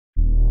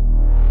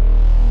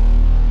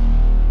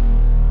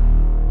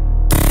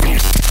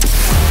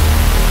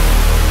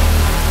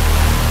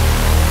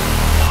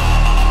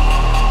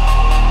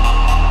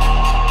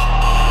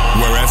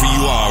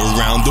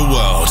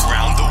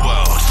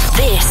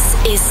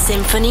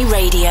SINPHONY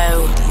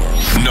Radio.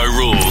 No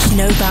rules.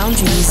 No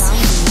boundaries.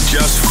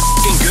 Just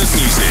f***ing good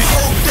music.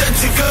 Hope that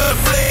you're good,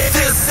 please.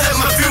 This at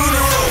my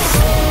funeral.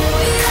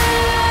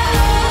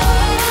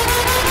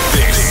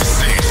 This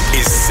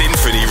is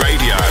SINPHONY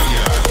Radio.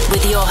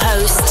 With your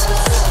host,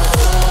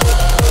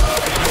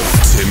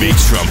 Timmy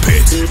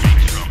Trumpet.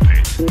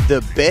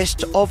 The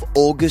best of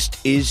August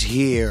is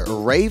here.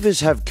 Ravers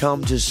have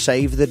come to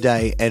save the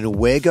day, and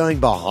we're going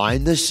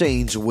behind the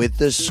scenes with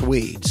the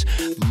Swedes.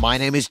 My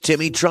name is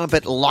Timmy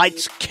Trumpet.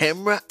 Lights,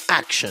 camera,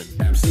 action.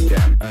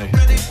 Amsterdam.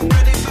 Ready for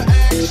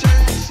action.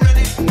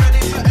 Ready for action.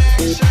 Ready for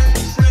action.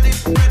 Ready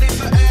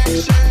for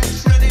action.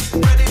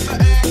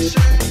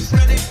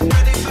 Ready for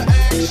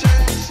action.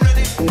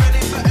 Ready for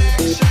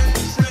action.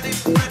 Ready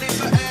for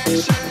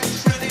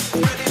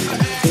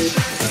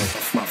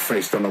action. My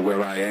face don't know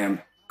where I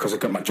am, 'cause I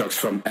got my drugs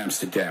from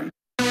Amsterdam.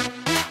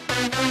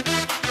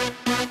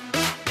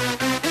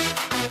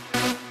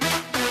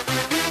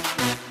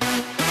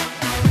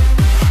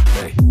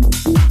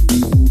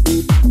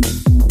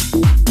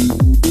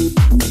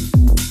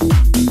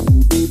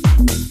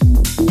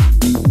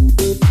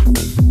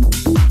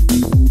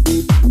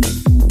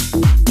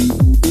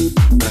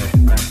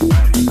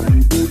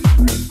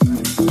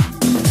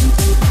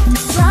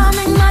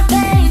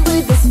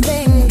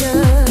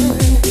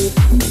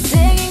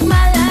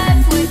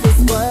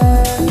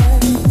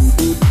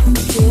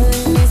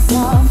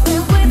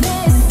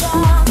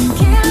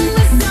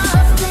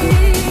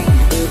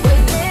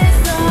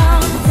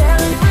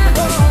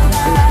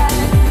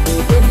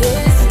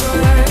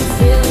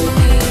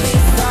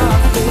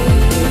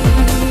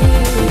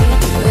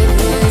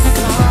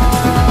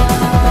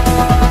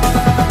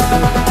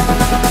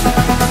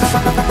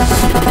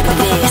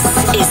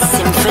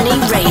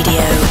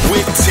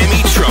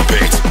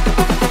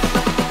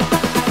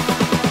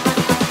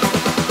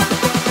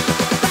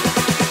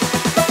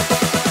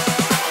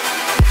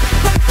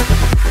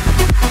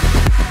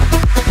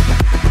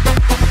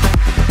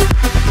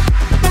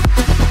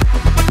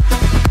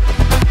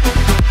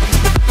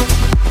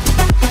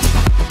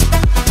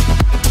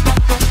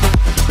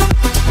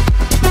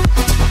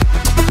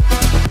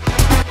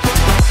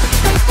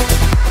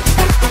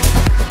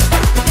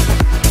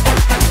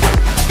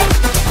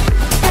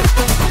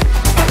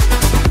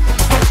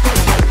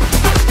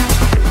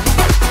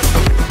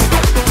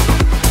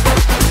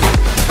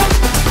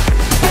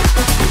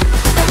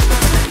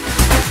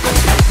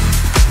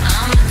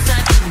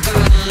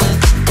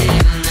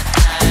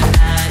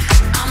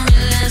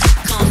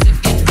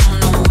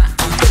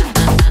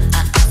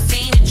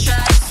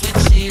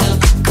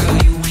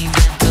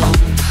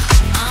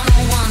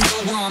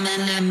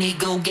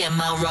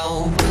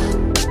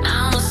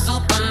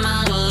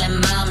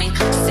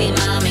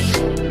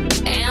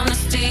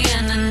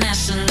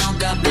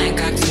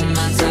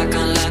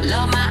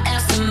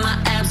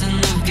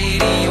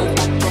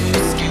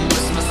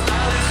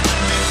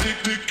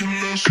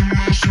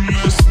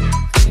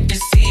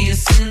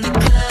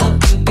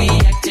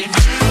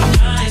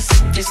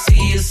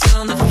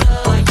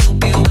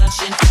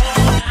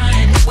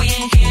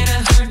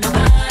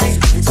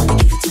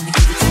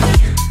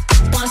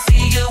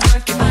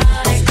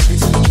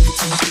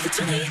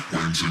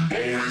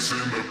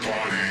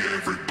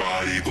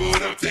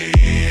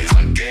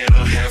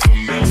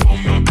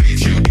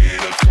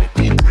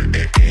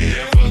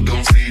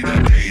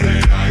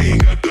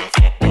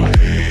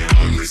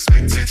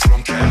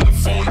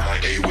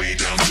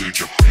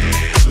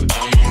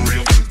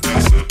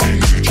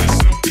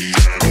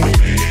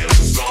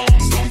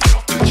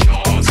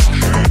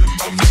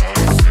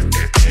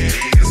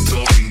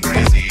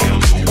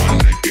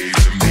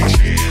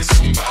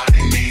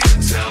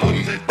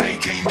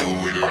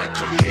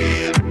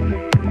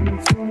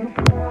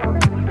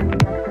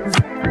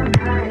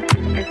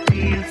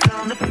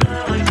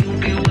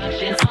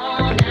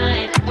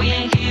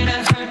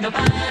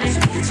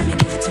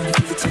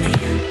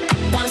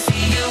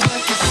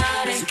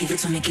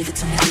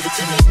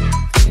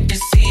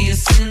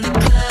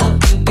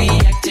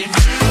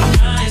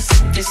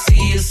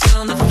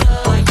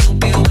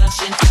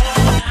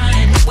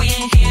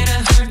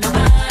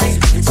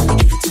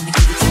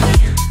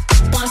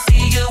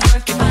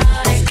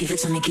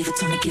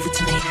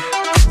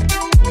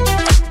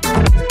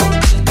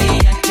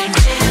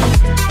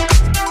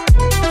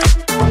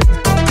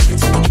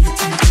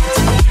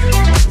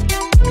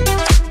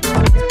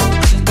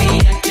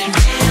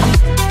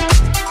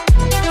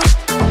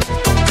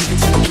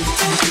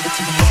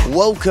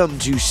 Welcome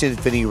to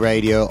SINPHONY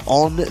Radio.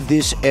 On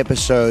this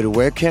episode,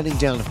 we're counting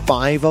down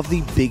 5 of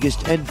the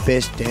biggest and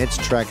best dance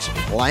tracks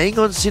playing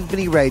on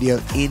SINPHONY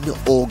Radio in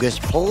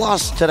August.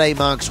 Plus, today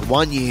marks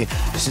 1 year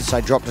since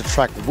I dropped a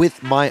track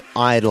with my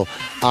idol,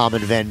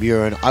 Armin van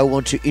Buuren. I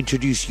want to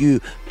introduce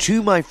you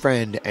to my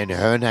friend, and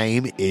her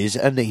name is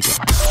Anita.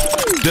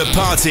 The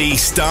party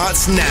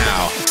starts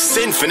now.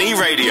 SINPHONY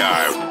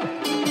Radio.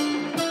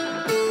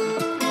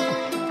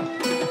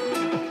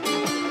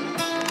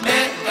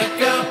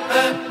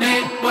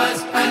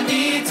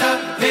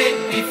 Anita, made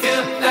me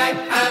feel like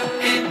I'm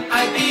in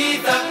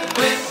Ibiza.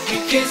 When we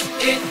kiss,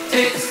 it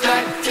tastes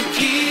like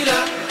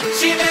tequila.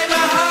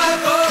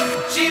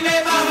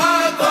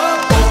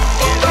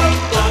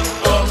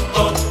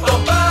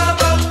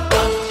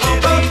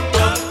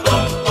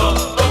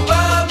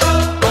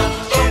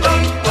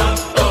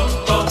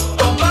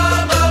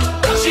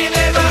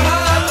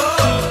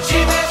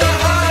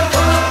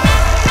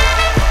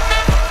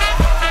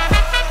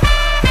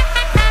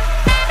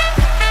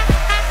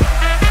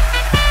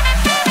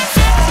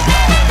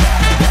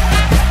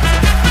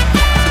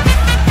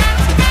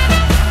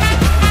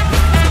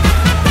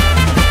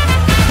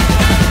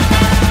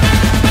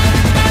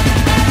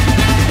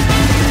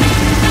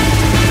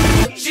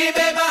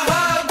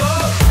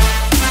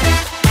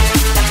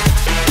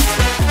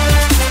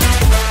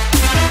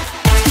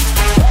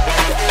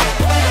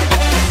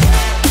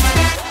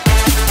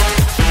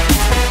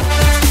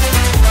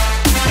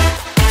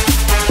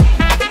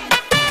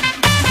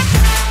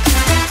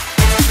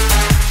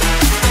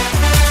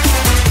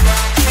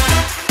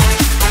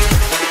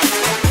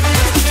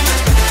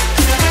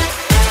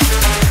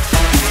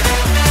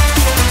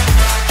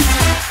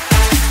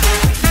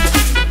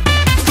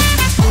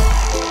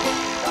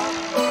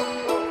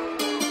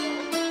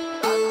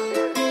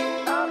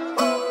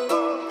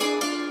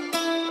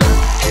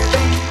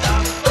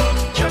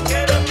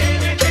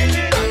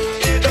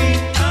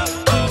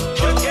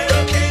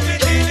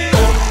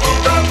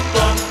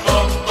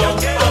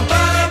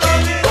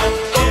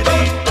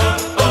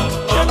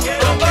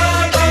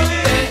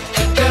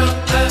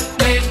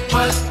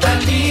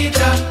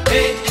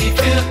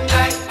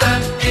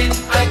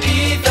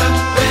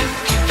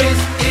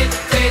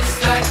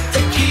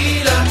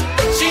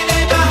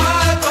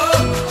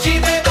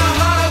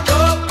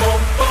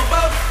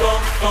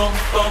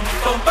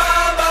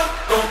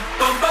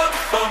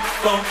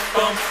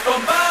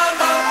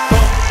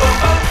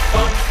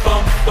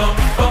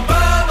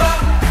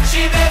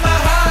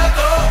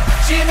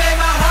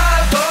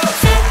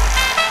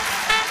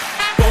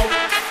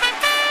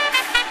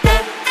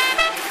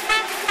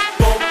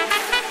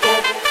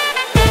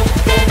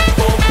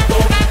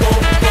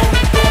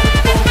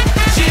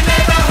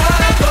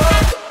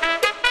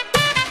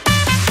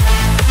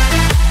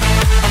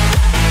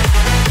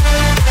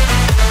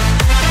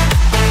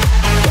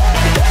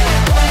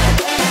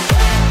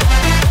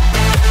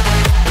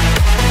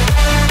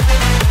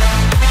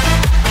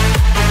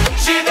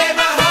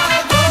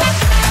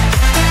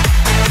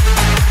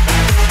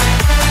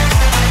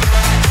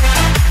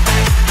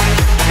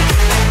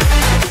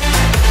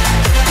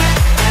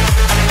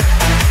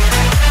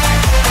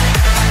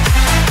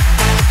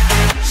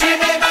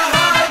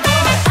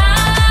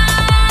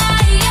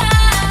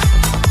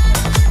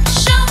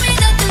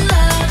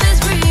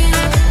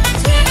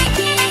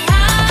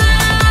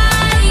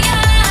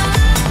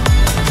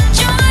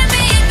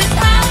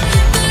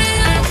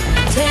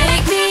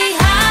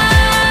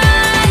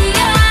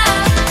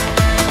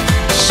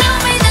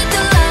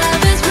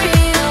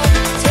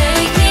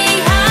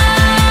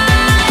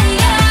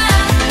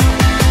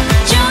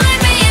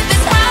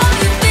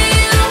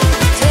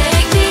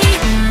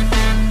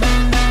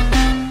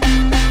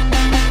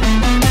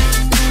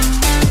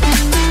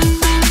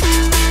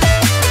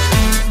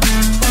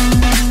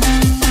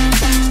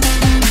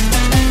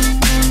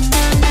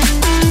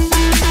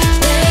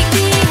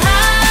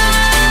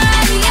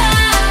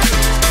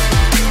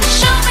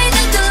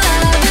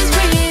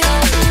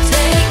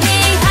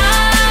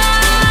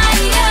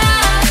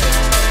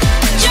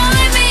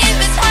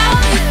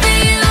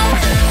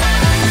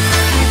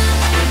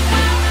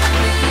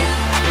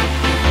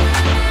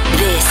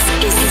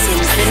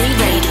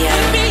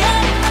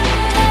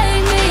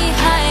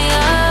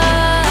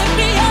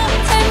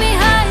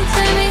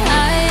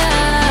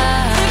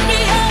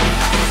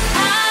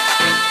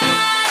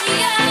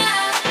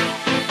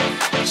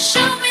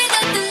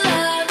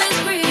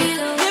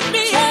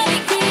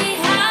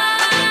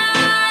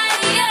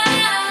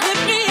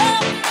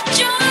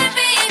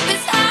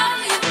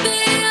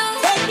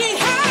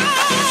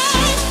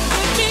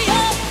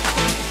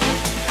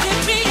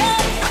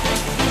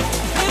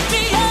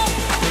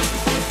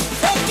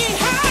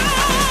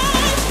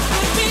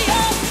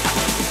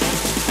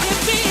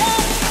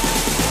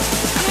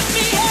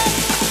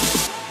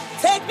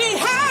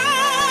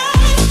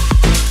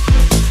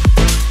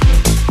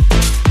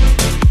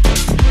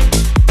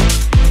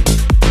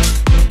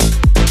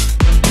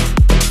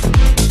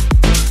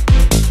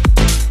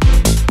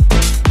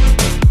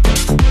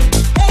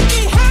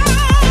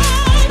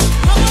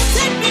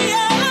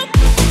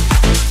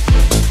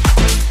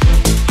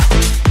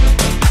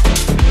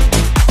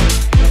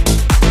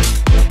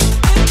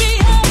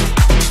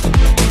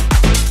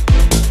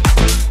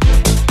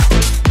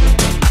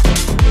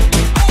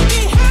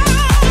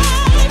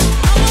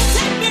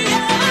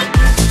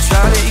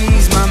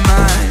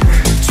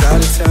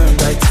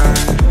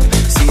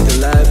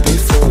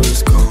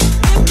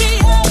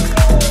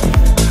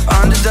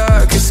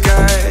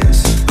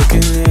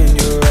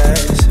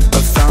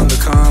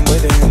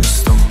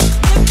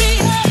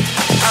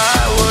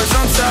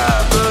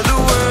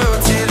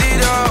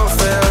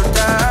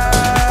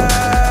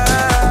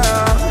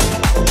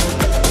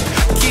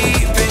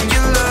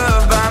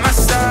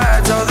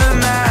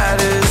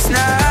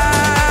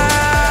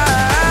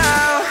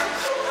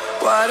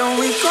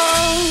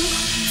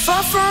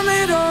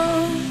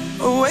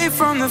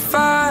 the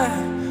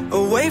fire,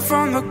 away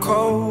from the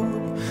cold.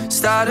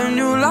 Start a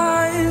new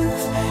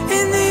life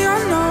in the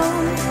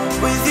unknown,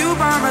 with you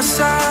by my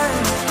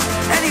side.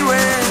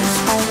 Anywhere's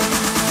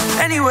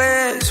home,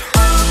 anywhere's home.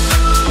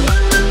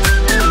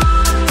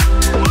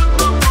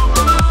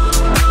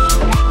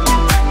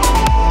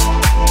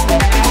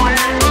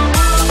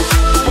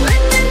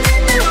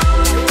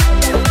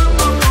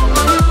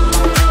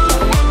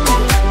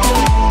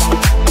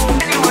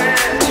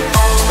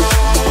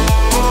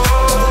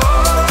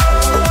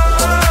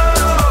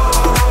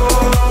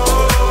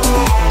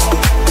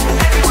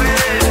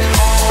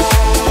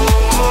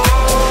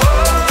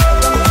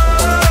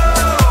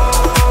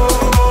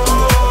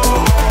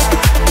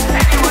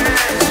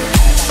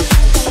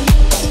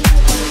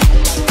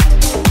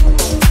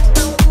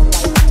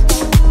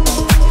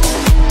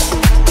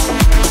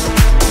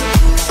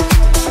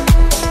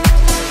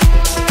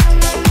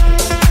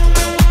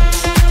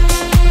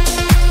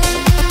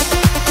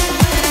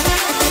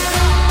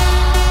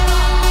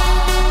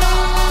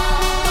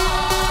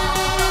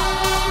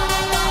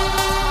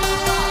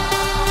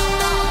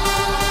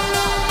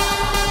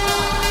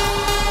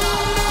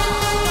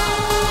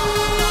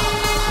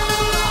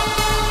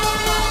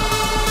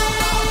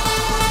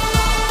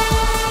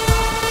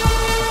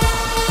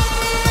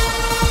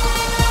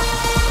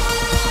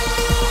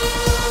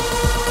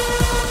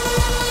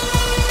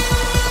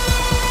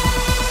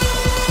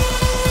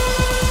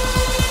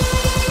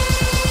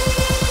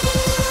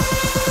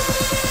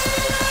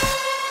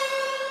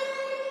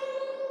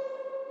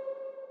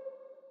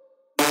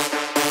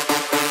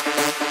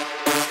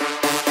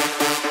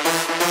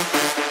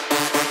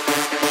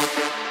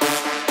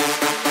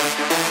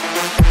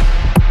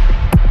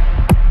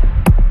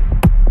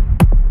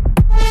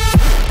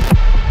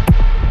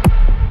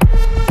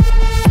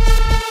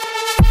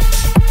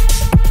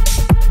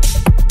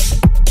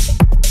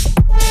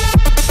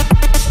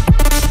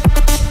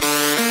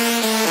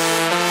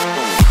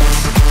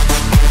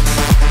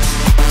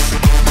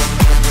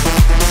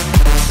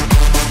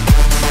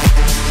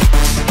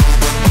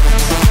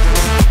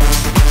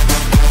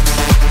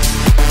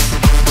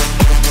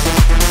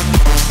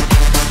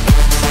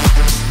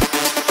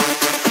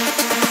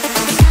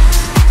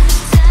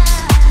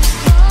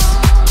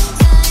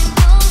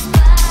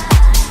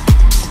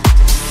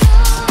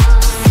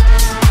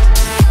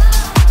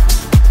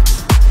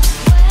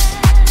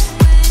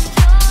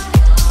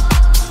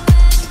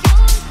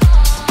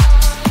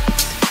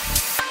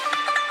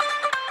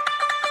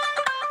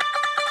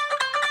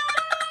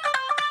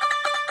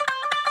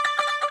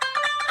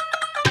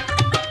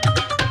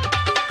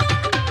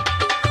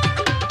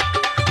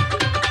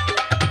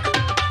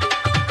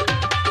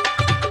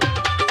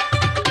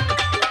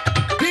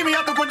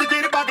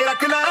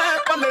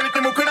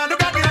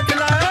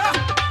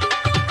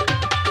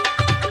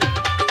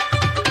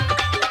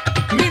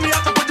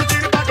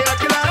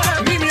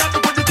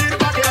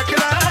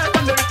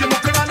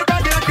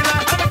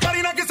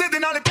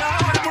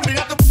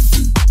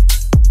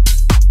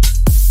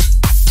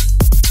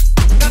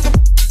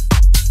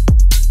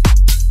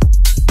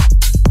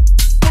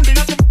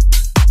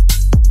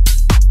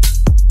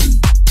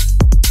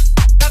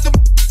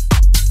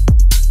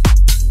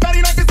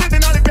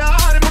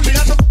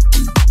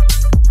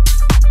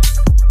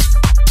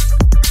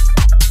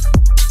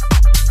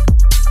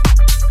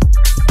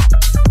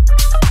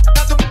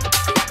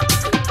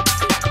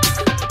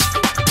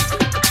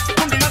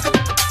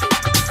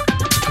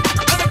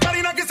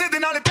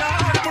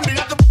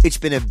 It's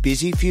been a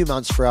busy few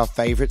months for our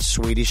favourite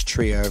Swedish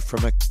trio.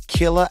 From a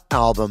killer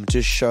album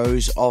to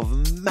shows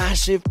of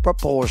massive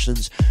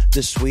proportions,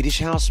 the Swedish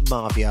House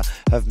Mafia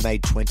have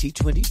made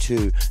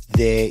 2022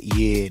 their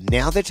year.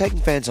 Now they're taking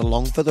fans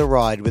along for the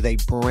ride with a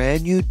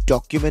brand new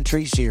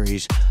documentary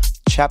series.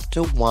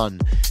 Chapter 1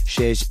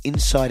 shares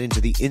insight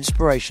into the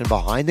inspiration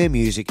behind their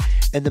music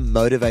and the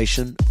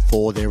motivation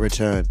for their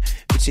return.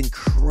 It's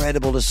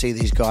incredible to see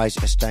these guys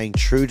are staying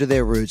true to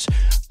their roots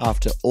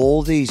after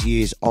all these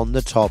years on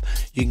the top.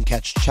 You can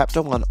catch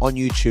Chapter 1 on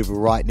YouTube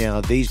right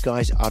now. These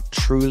guys are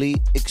truly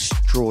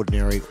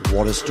extraordinary.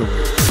 What a story.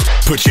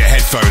 Put your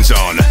headphones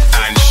on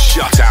and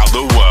shut out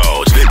the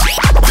world.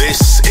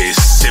 This is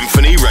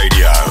Symphony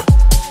Radio.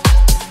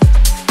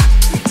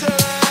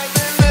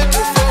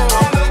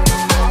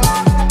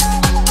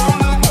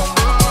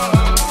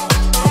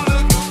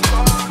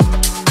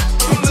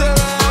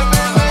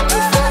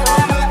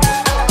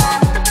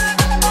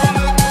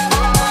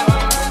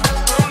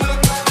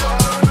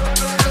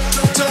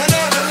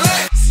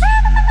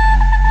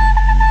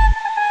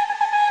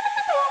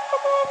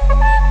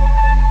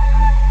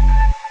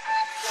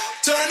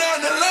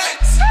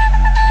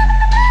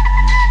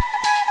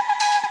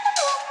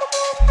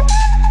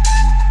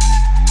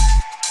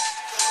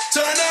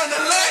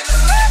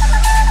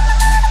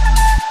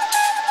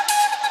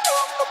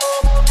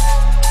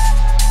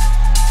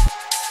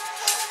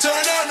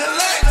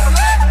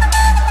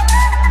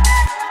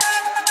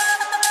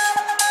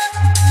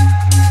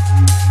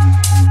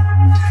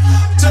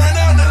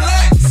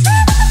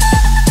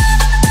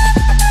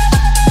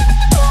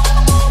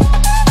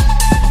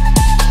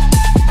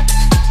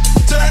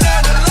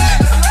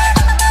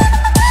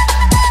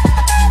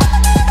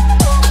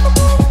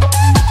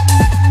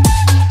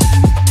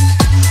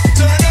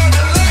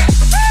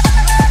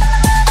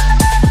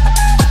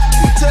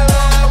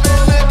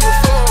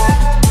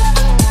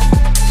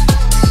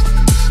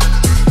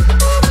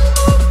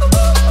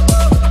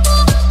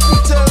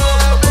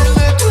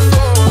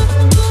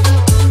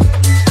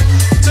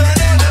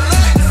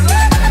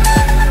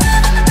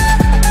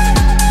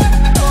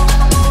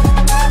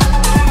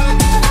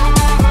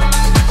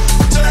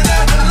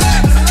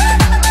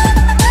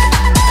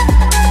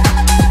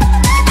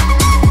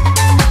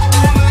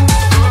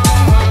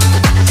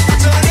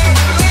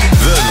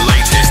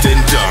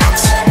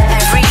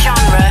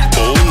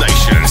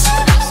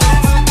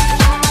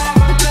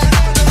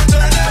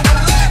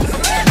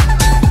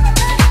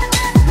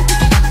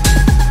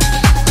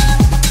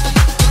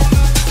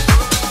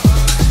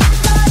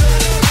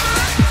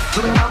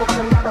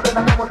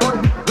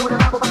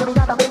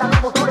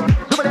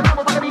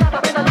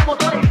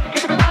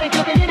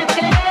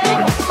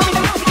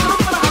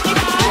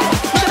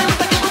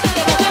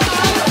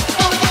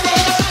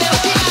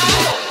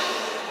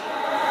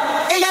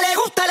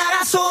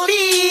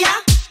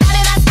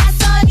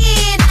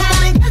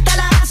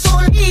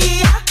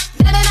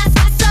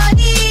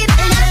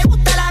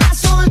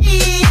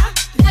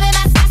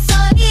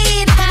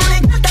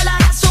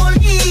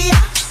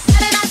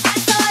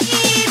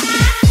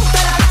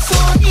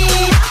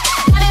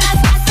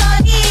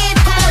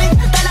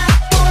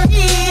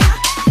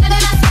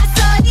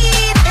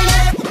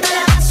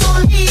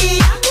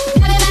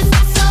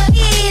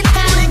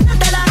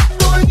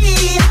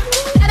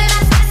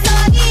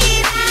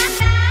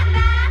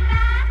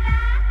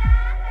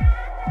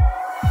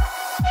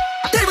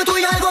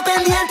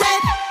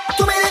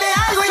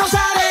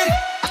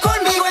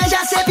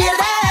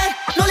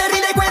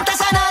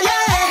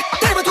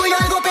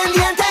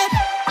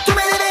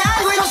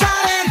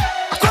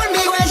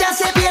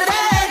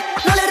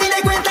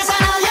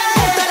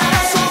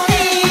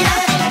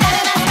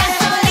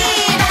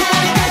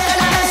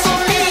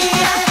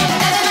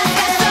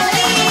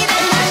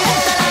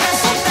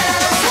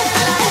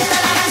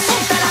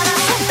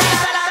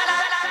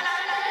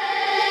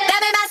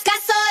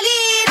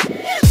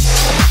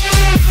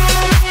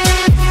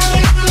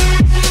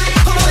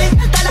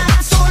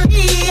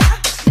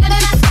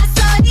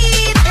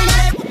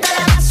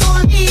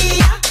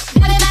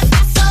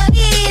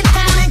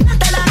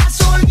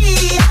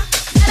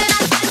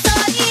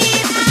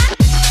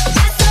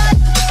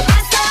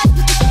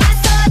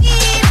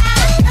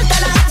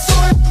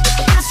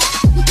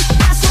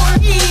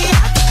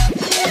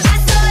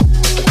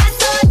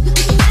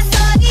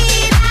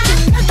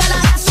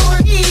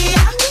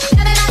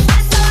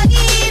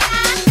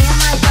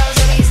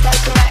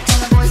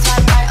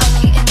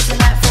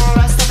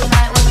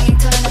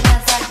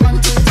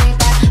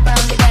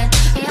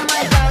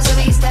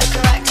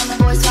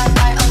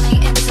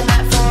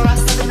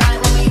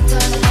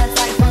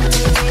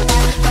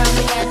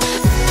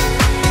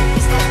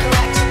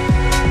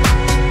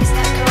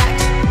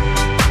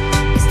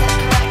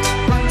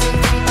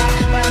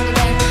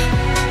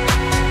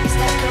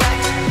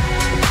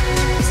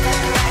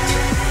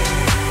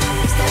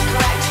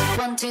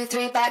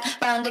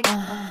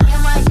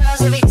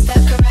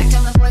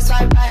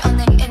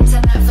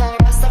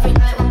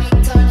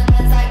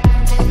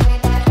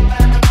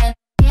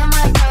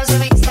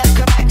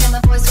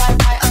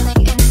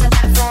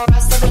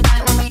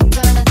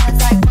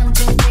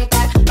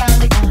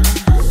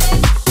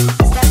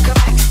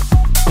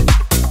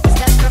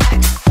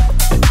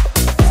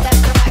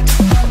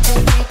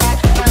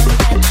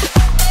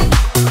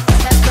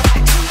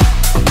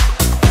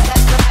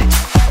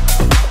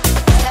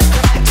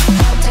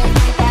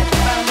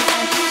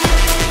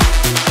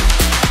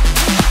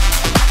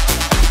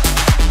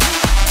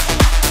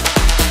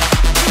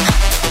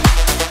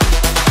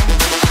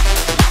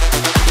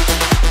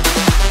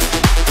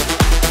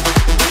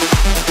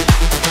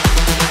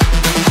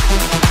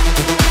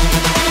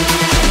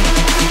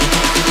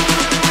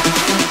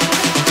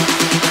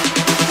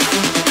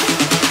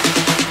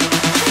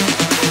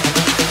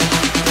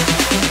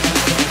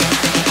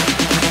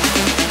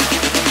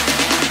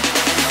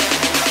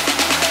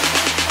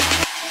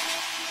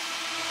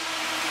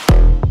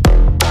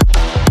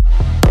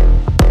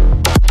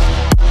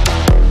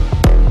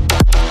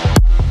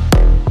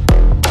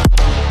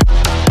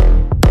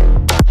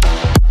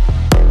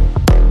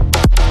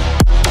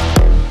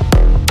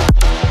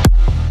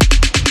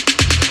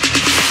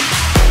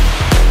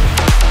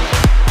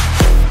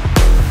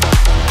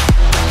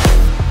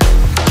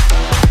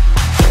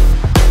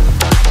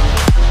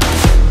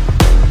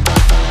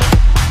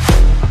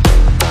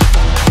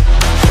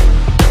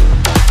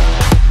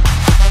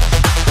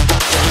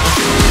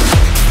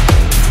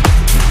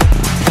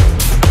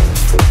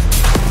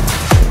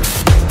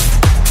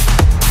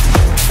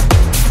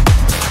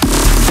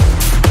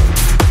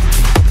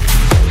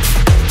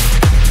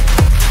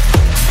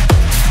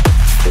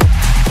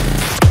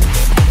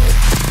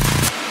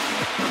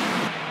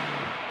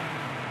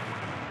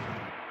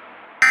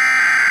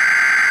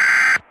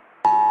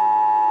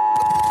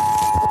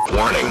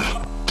 Warning.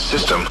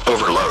 System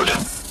overload.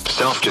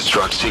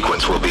 Self-destruct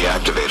sequence will be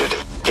activated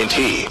in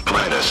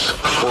T-minus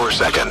 4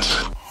 seconds.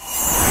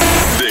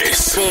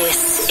 This is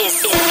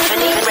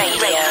Symphony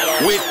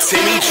Radio With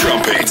Timmy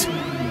Trumpet.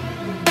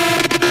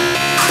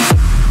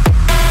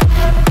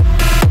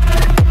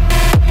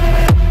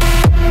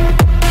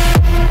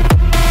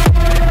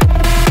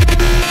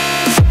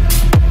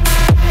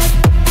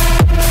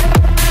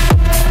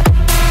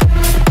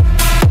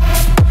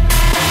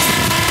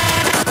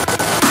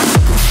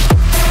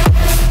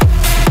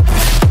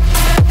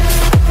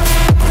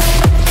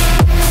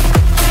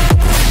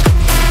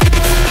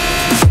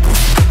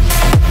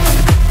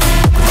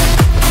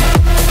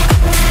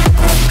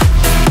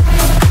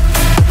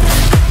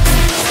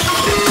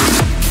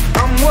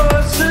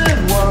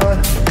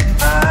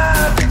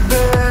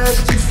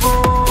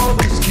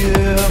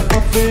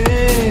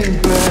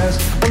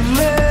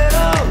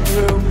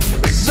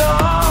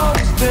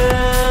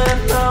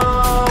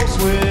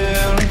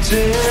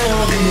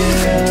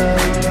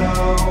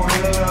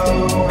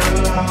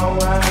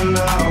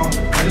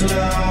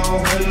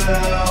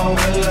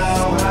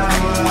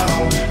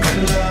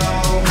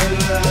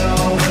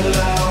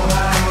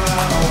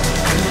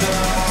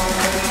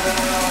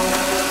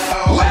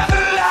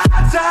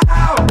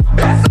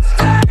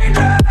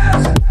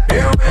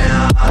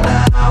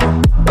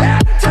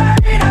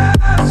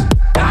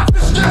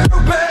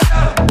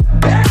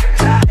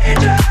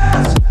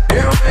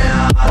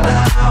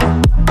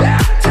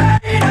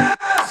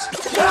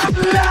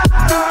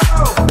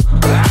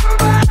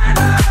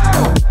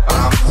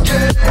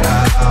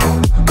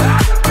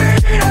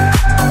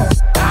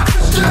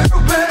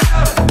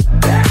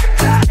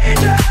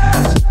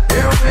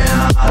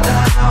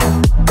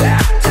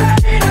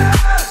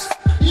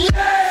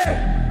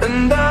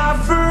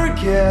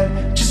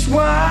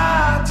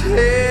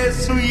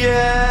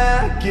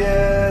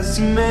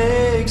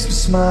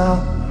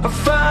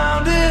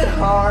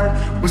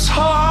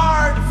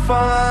 hard to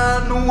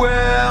find.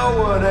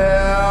 Well,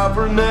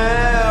 whatever,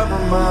 never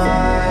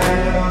mind.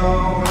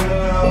 Hello,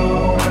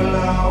 hello,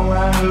 hello,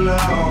 hello,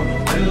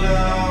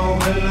 hello,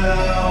 hello,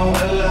 hello,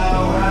 hello.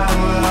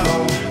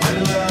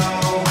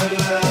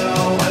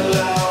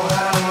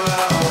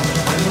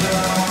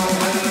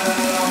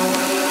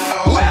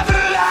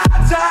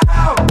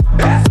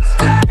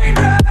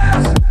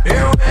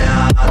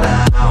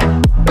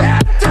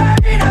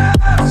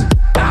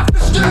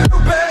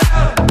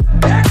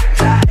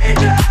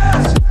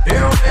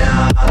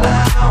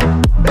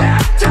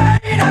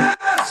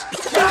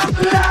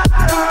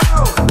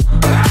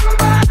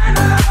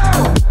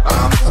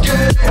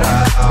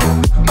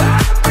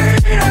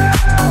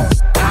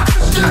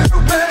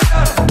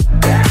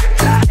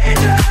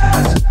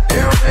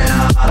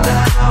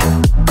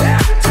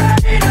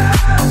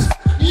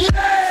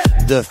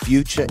 The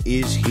future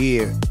is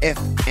here.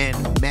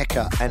 FN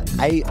Mecca, an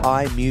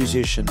AI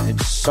musician and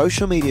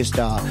social media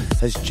star,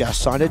 has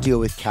just signed a deal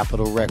with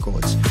Capitol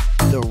Records.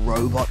 The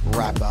robot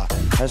rapper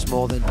has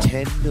more than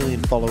 10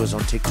 million followers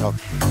on TikTok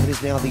and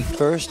is now the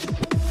first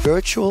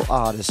virtual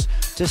artist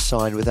to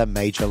sign with a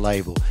major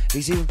label.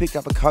 He's even picked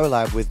up a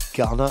collab with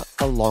Gunna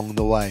along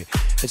the way.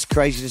 It's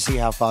crazy to see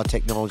how far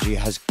technology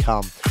has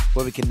come,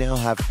 where we can now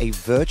have a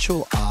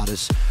virtual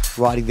artist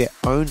writing their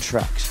own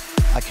tracks.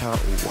 I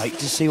can't wait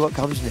to see what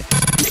comes next.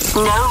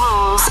 No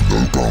rules.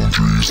 No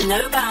boundaries.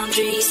 No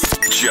boundaries.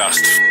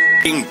 Just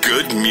f***ing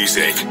good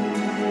music.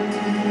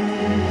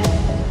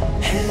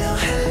 Hello,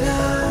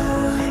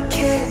 hello,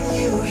 can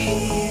you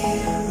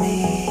hear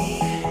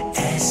me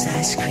as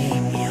I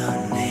scream your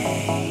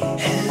name?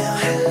 Hello,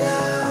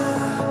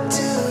 hello,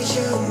 do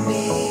you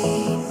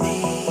need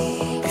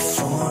me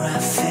before I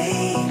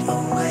fade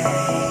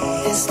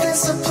away? Is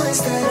this a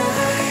place that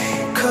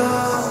I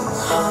call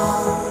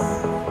home?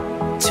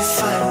 To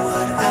find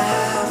what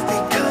I've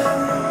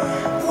become,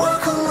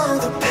 walk along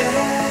the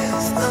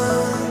path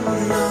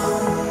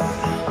unknown.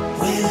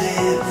 We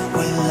live,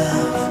 we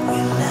love, we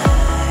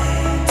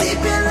lie.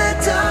 Deep in the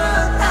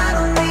dark, I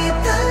don't need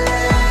the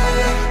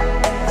light.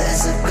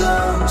 There's a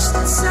ghost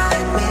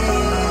inside me.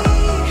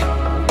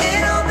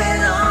 It all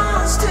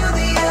belongs to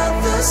the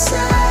other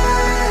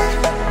side.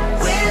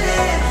 We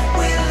live,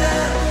 we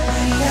love,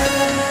 we lie.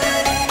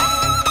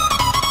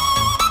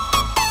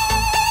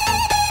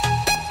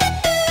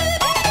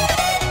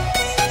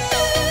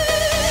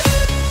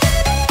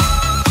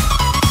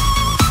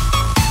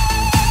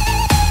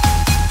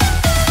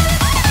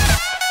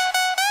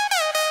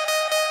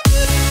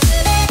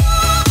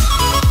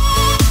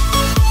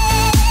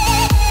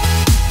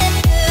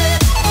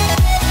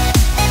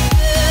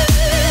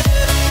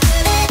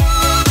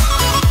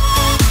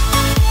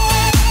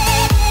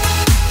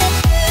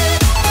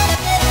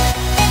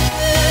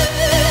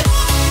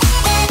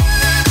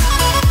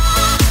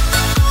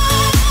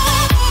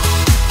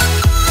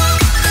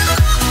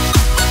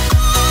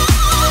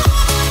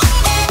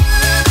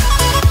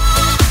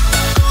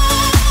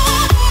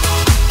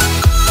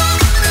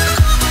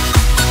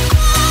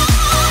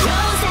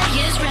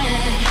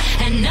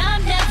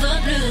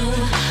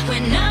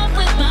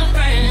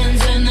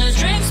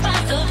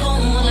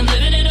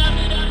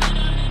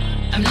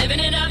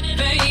 Living it up,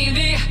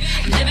 baby.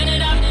 Living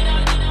it up.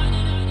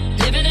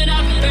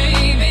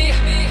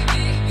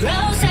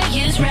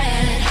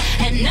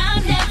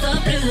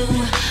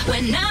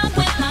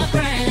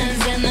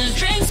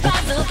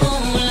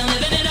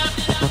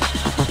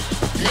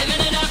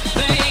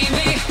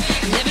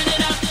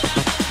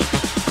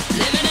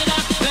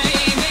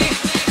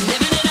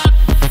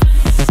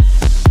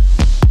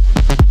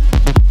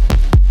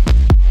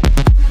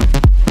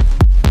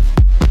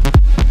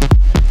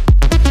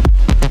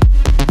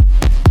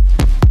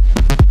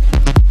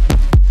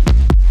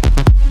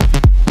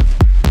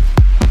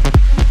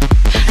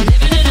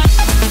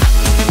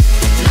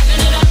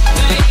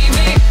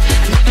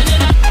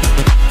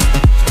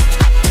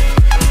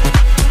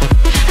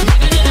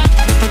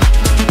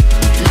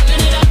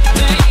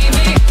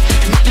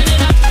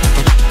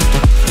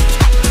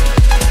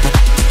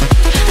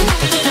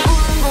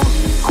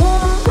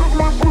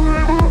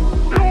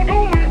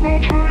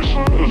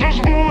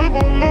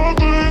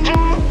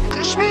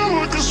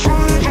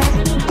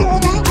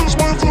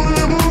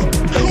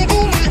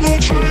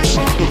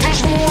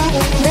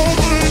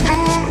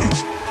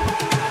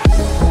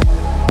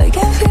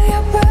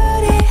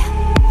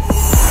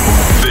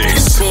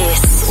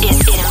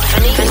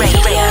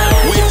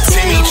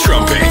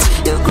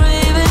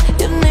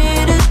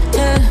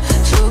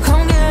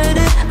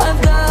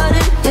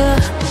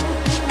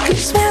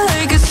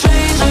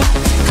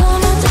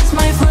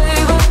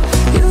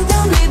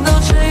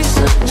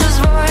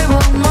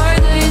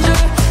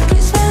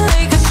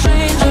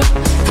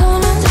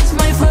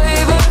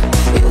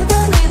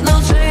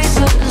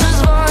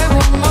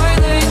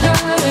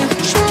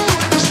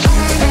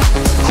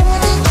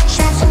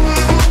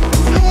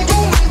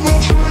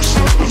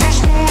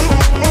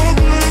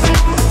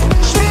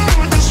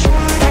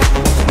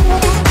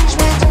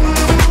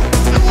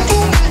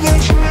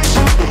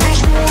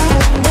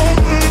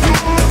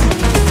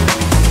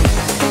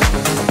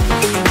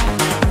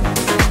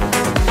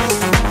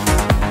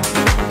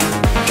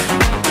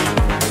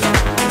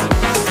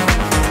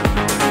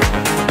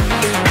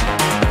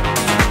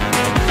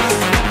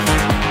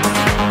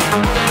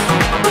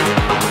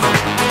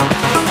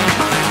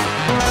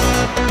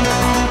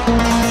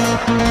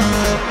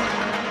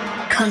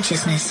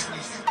 consciousness.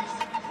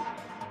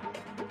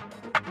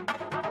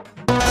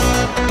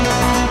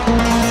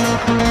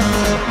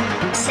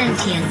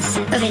 Sentience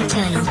of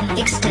internal,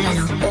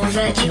 external, or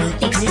virtual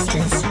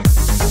existence.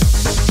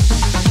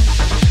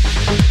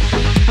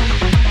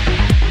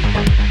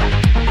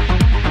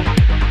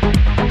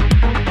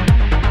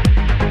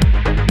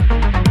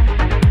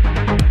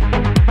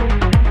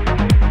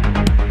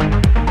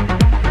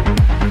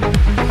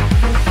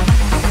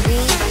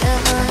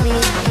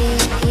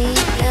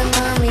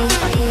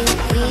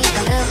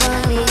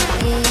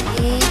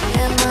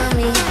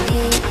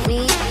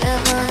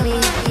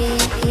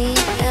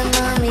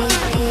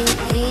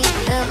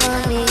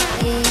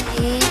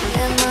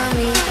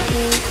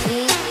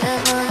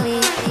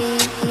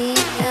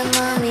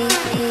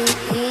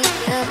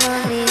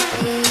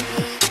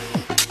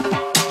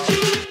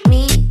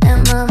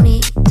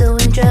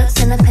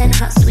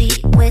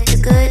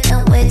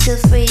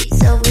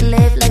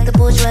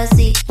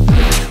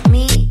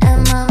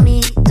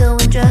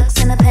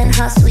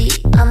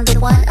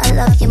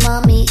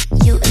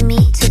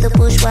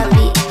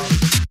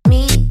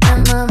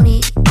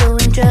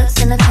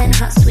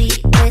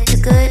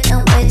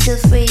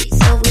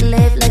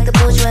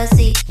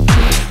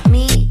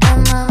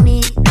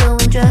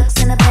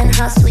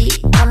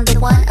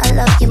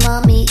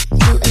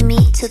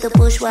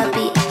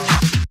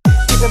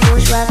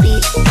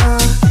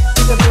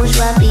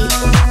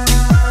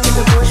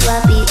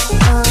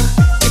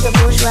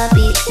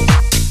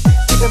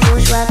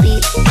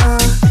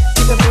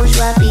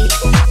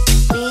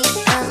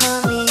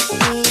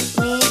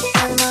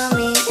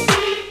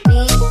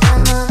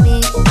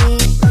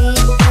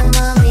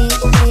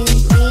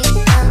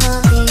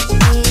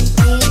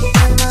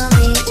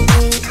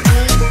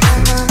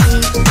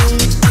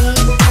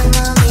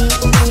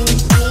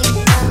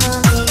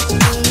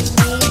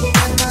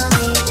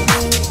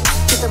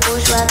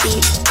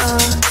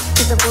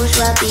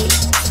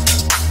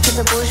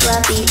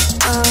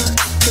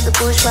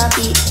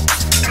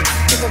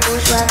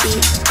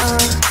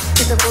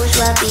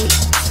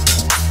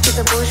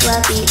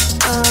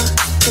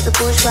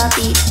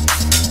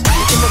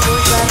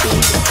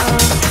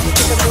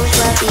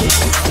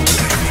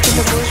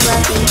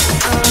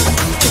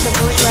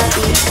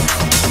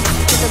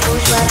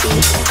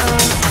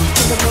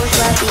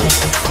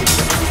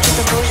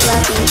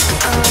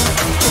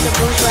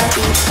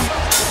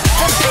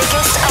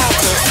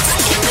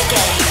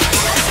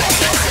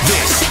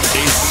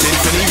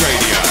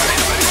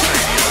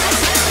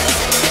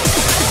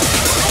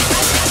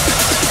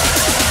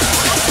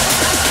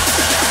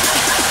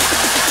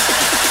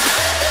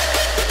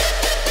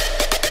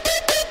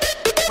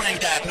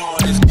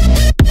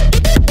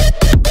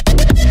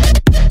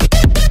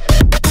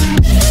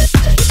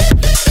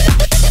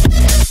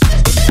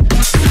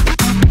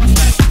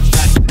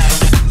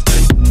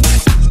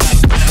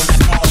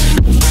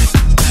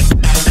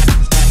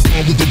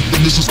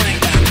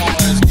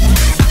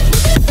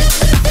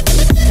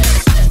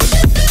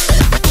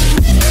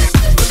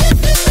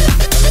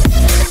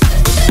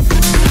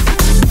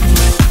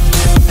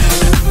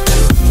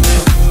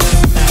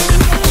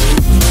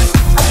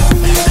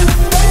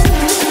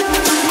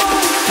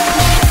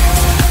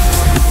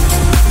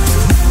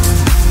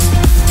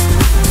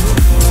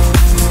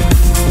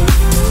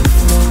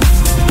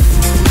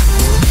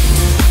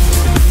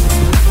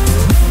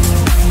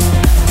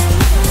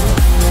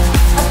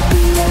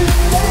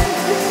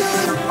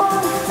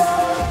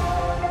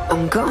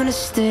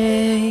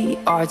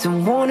 I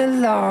don't wanna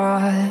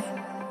lie.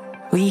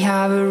 We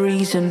have a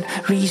reason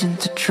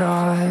to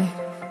try.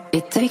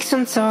 It takes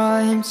some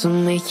time to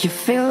make you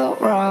feel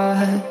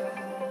alright.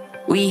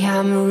 We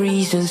have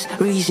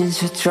reasons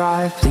to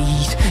try.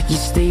 Please, you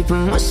stay by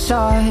my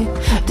side.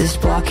 This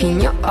block in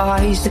your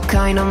eyes, the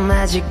kind of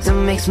magic that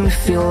makes me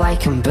feel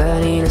like I'm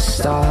burning a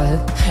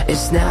star.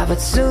 It's never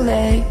too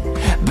late,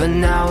 but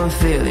now I'm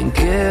feeling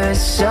good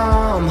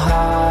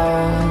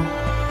somehow.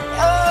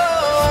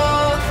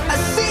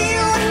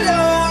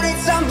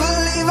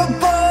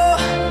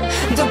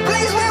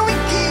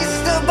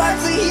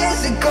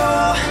 Years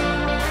ago,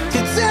 to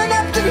turn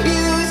up the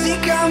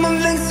music, I'm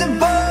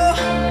invincible.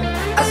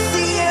 I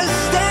see you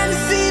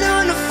dancing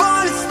on the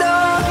falling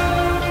star.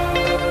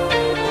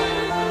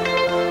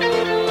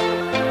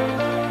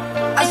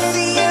 I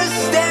see you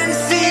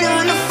dancing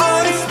on the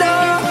falling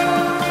star.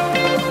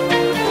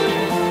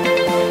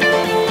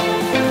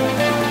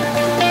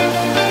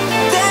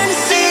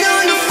 Dancing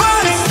on the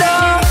falling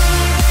star.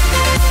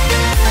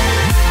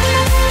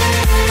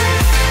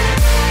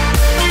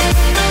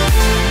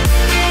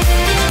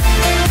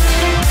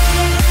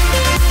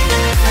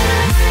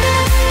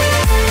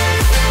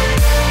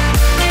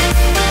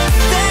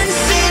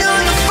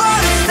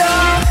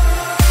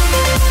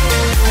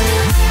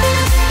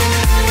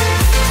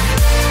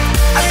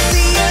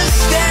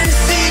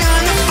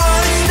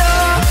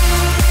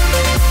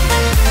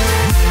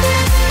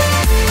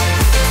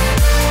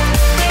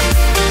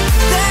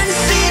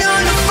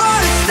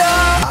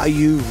 Are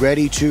you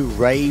ready to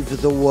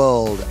rave the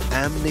world?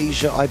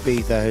 Amnesia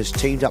Ibiza has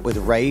teamed up with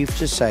Rave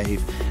to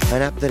Save,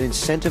 an app that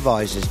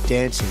incentivizes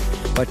dancing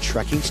by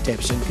tracking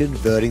steps and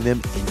converting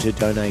them into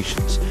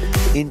donations.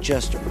 In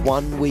just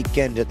one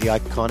weekend at the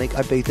iconic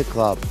Ibiza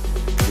club,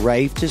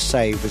 Rave to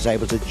Save was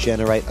able to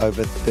generate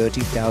over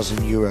 30,000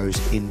 euros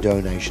in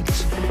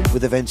donations.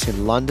 With events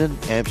in London,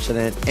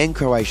 Amsterdam and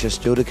Croatia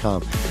still to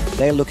come,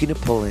 they are looking to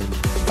pull in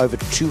over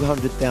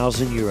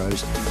 200,000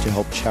 euros to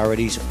help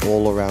charities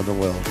all around the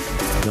world.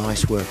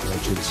 Nice work,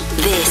 legends.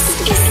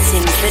 This is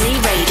Symphony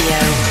Radio.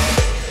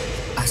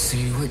 I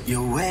see what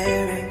you're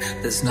wearing,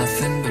 there's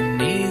nothing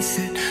beneath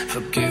it.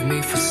 Forgive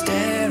me for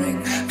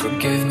staring,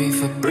 forgive me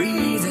for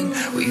breathing.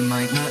 We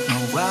might not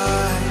know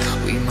why,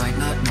 we might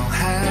not know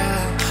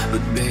how,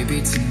 but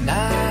baby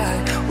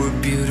tonight, we're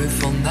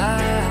beautiful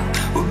now.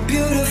 We're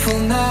beautiful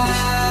now.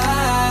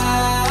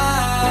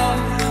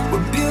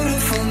 We're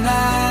beautiful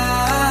now.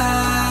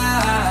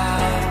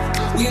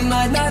 We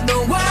might not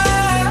know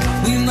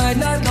why, we might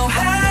not know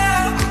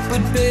how,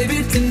 but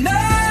baby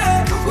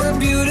tonight, we're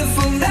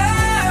beautiful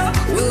now.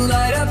 We'll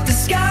light up the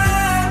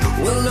sky,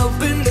 we'll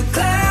open the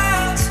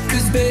clouds,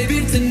 'cause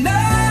baby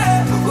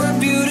tonight, we're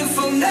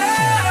beautiful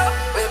now,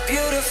 we're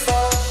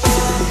beautiful.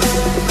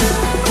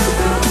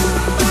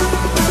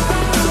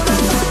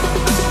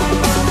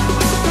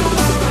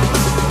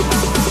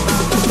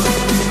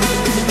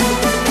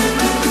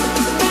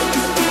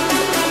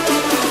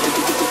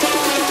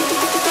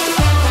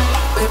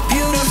 We're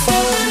beautiful.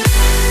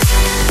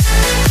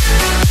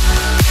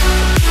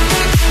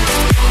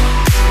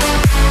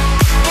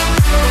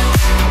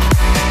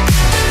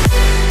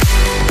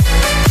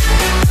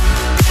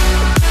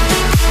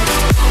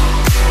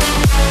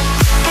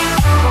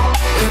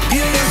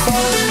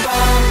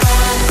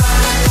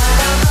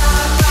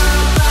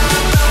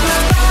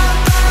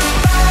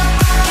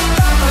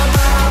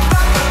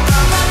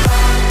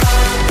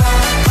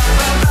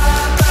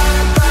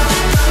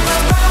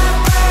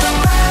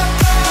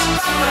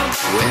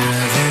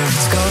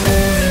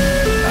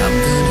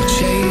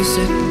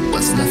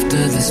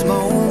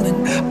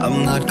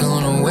 I'm not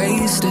gonna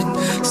waste it.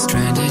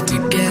 Stranded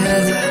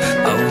together,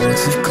 our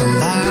worlds have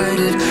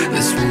collided.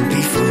 This won't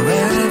be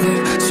forever,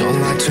 so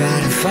I try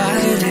to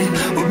fight it.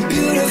 We're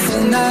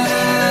beautiful now.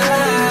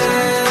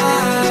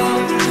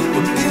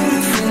 We're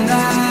beautiful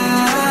now.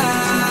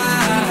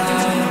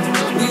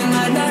 We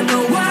might not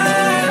know why,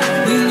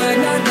 we might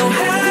not know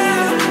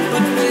how,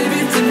 but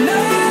baby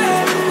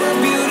tonight, we're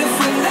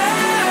beautiful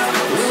now.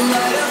 We'll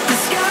light up the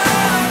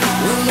sky,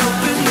 we'll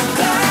open the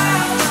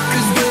clouds,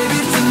 'cause baby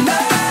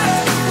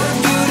tonight, we're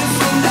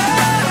beautiful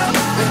now.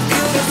 We're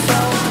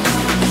beautiful.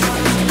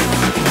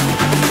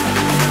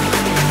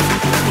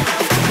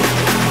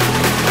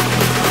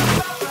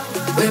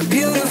 We're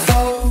beautiful.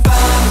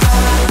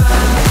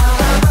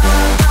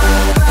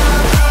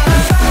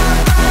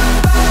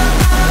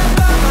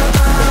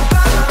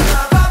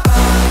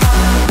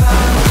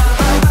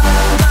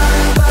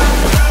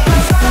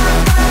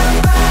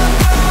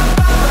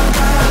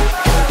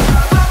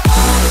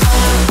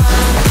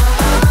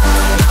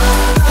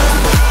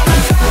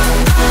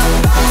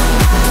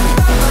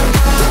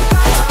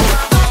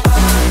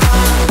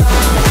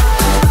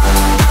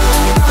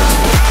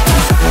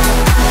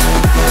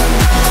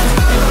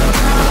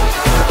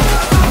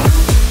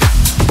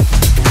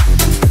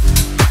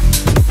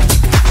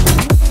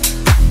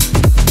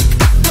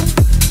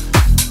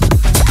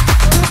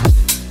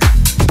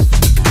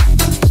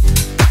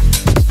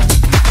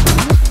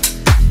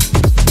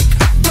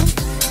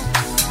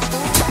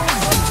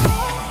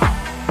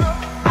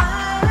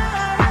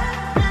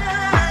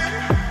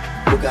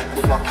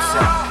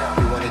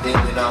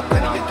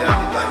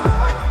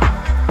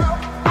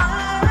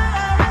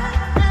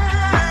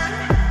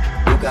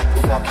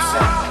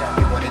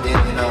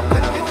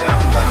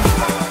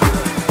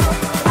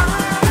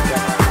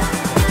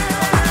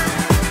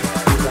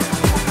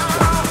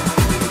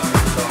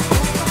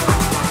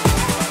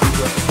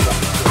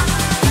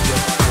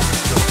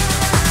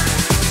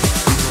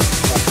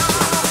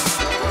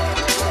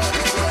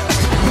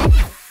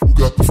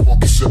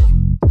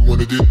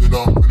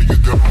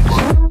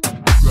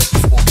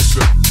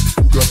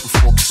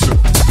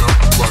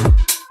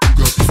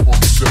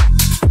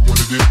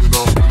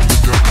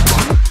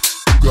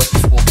 Got the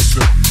funky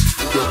set.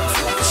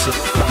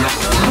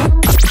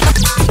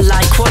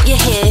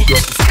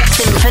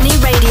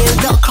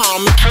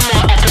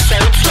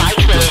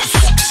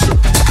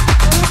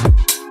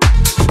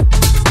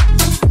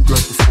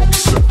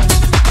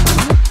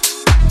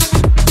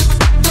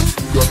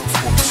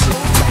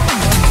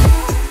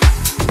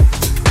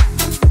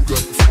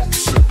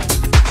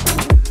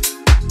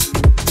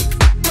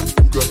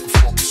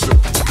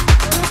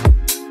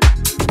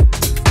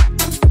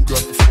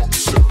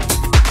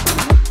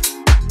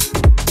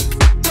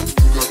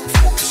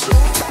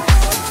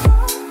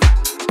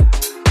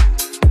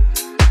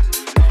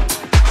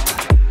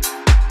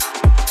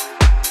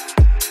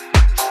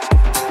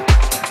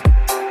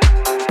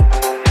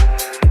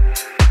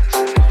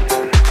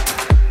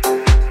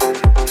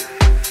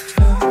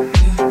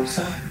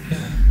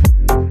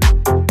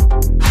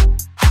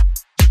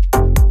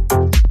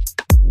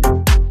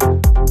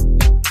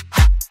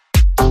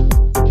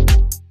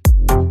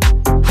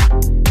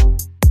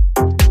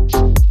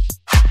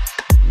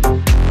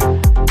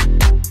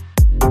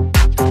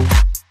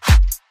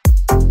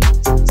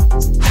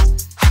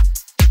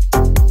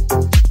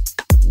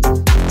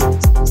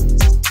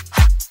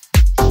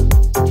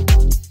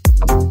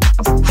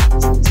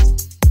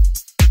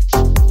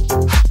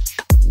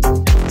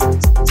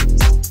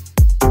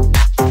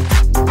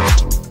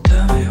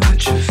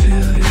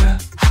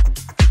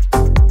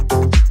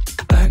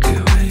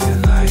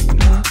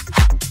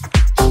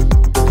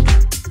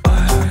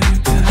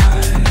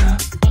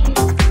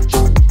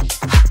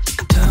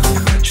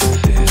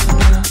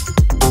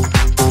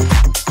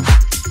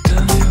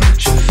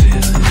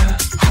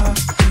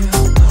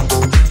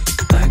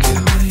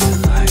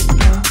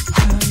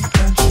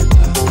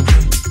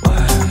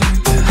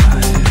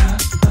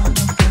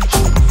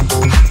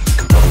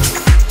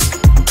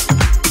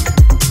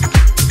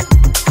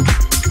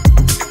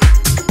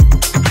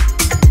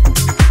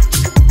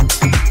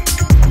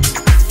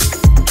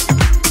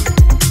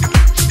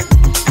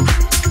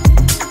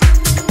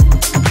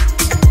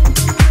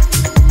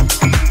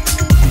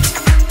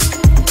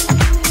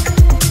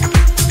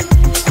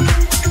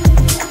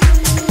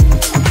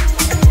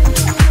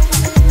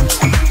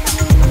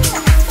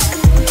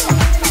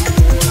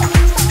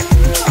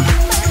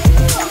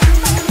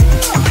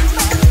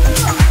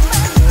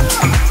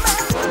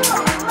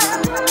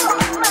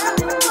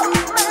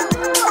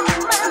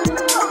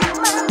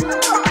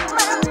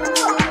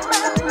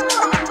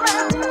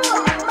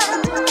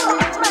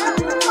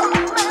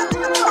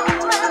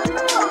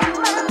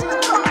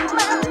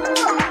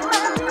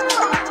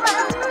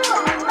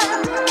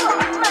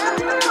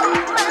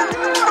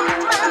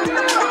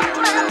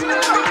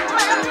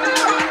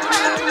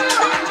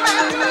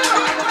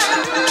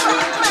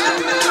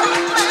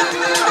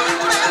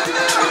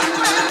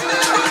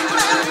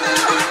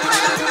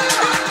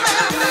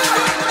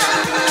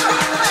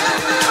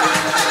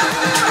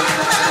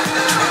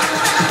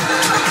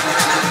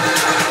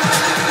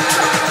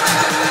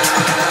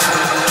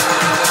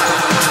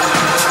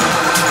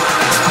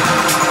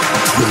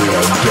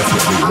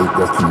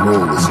 rock and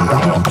roll is in the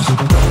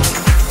house.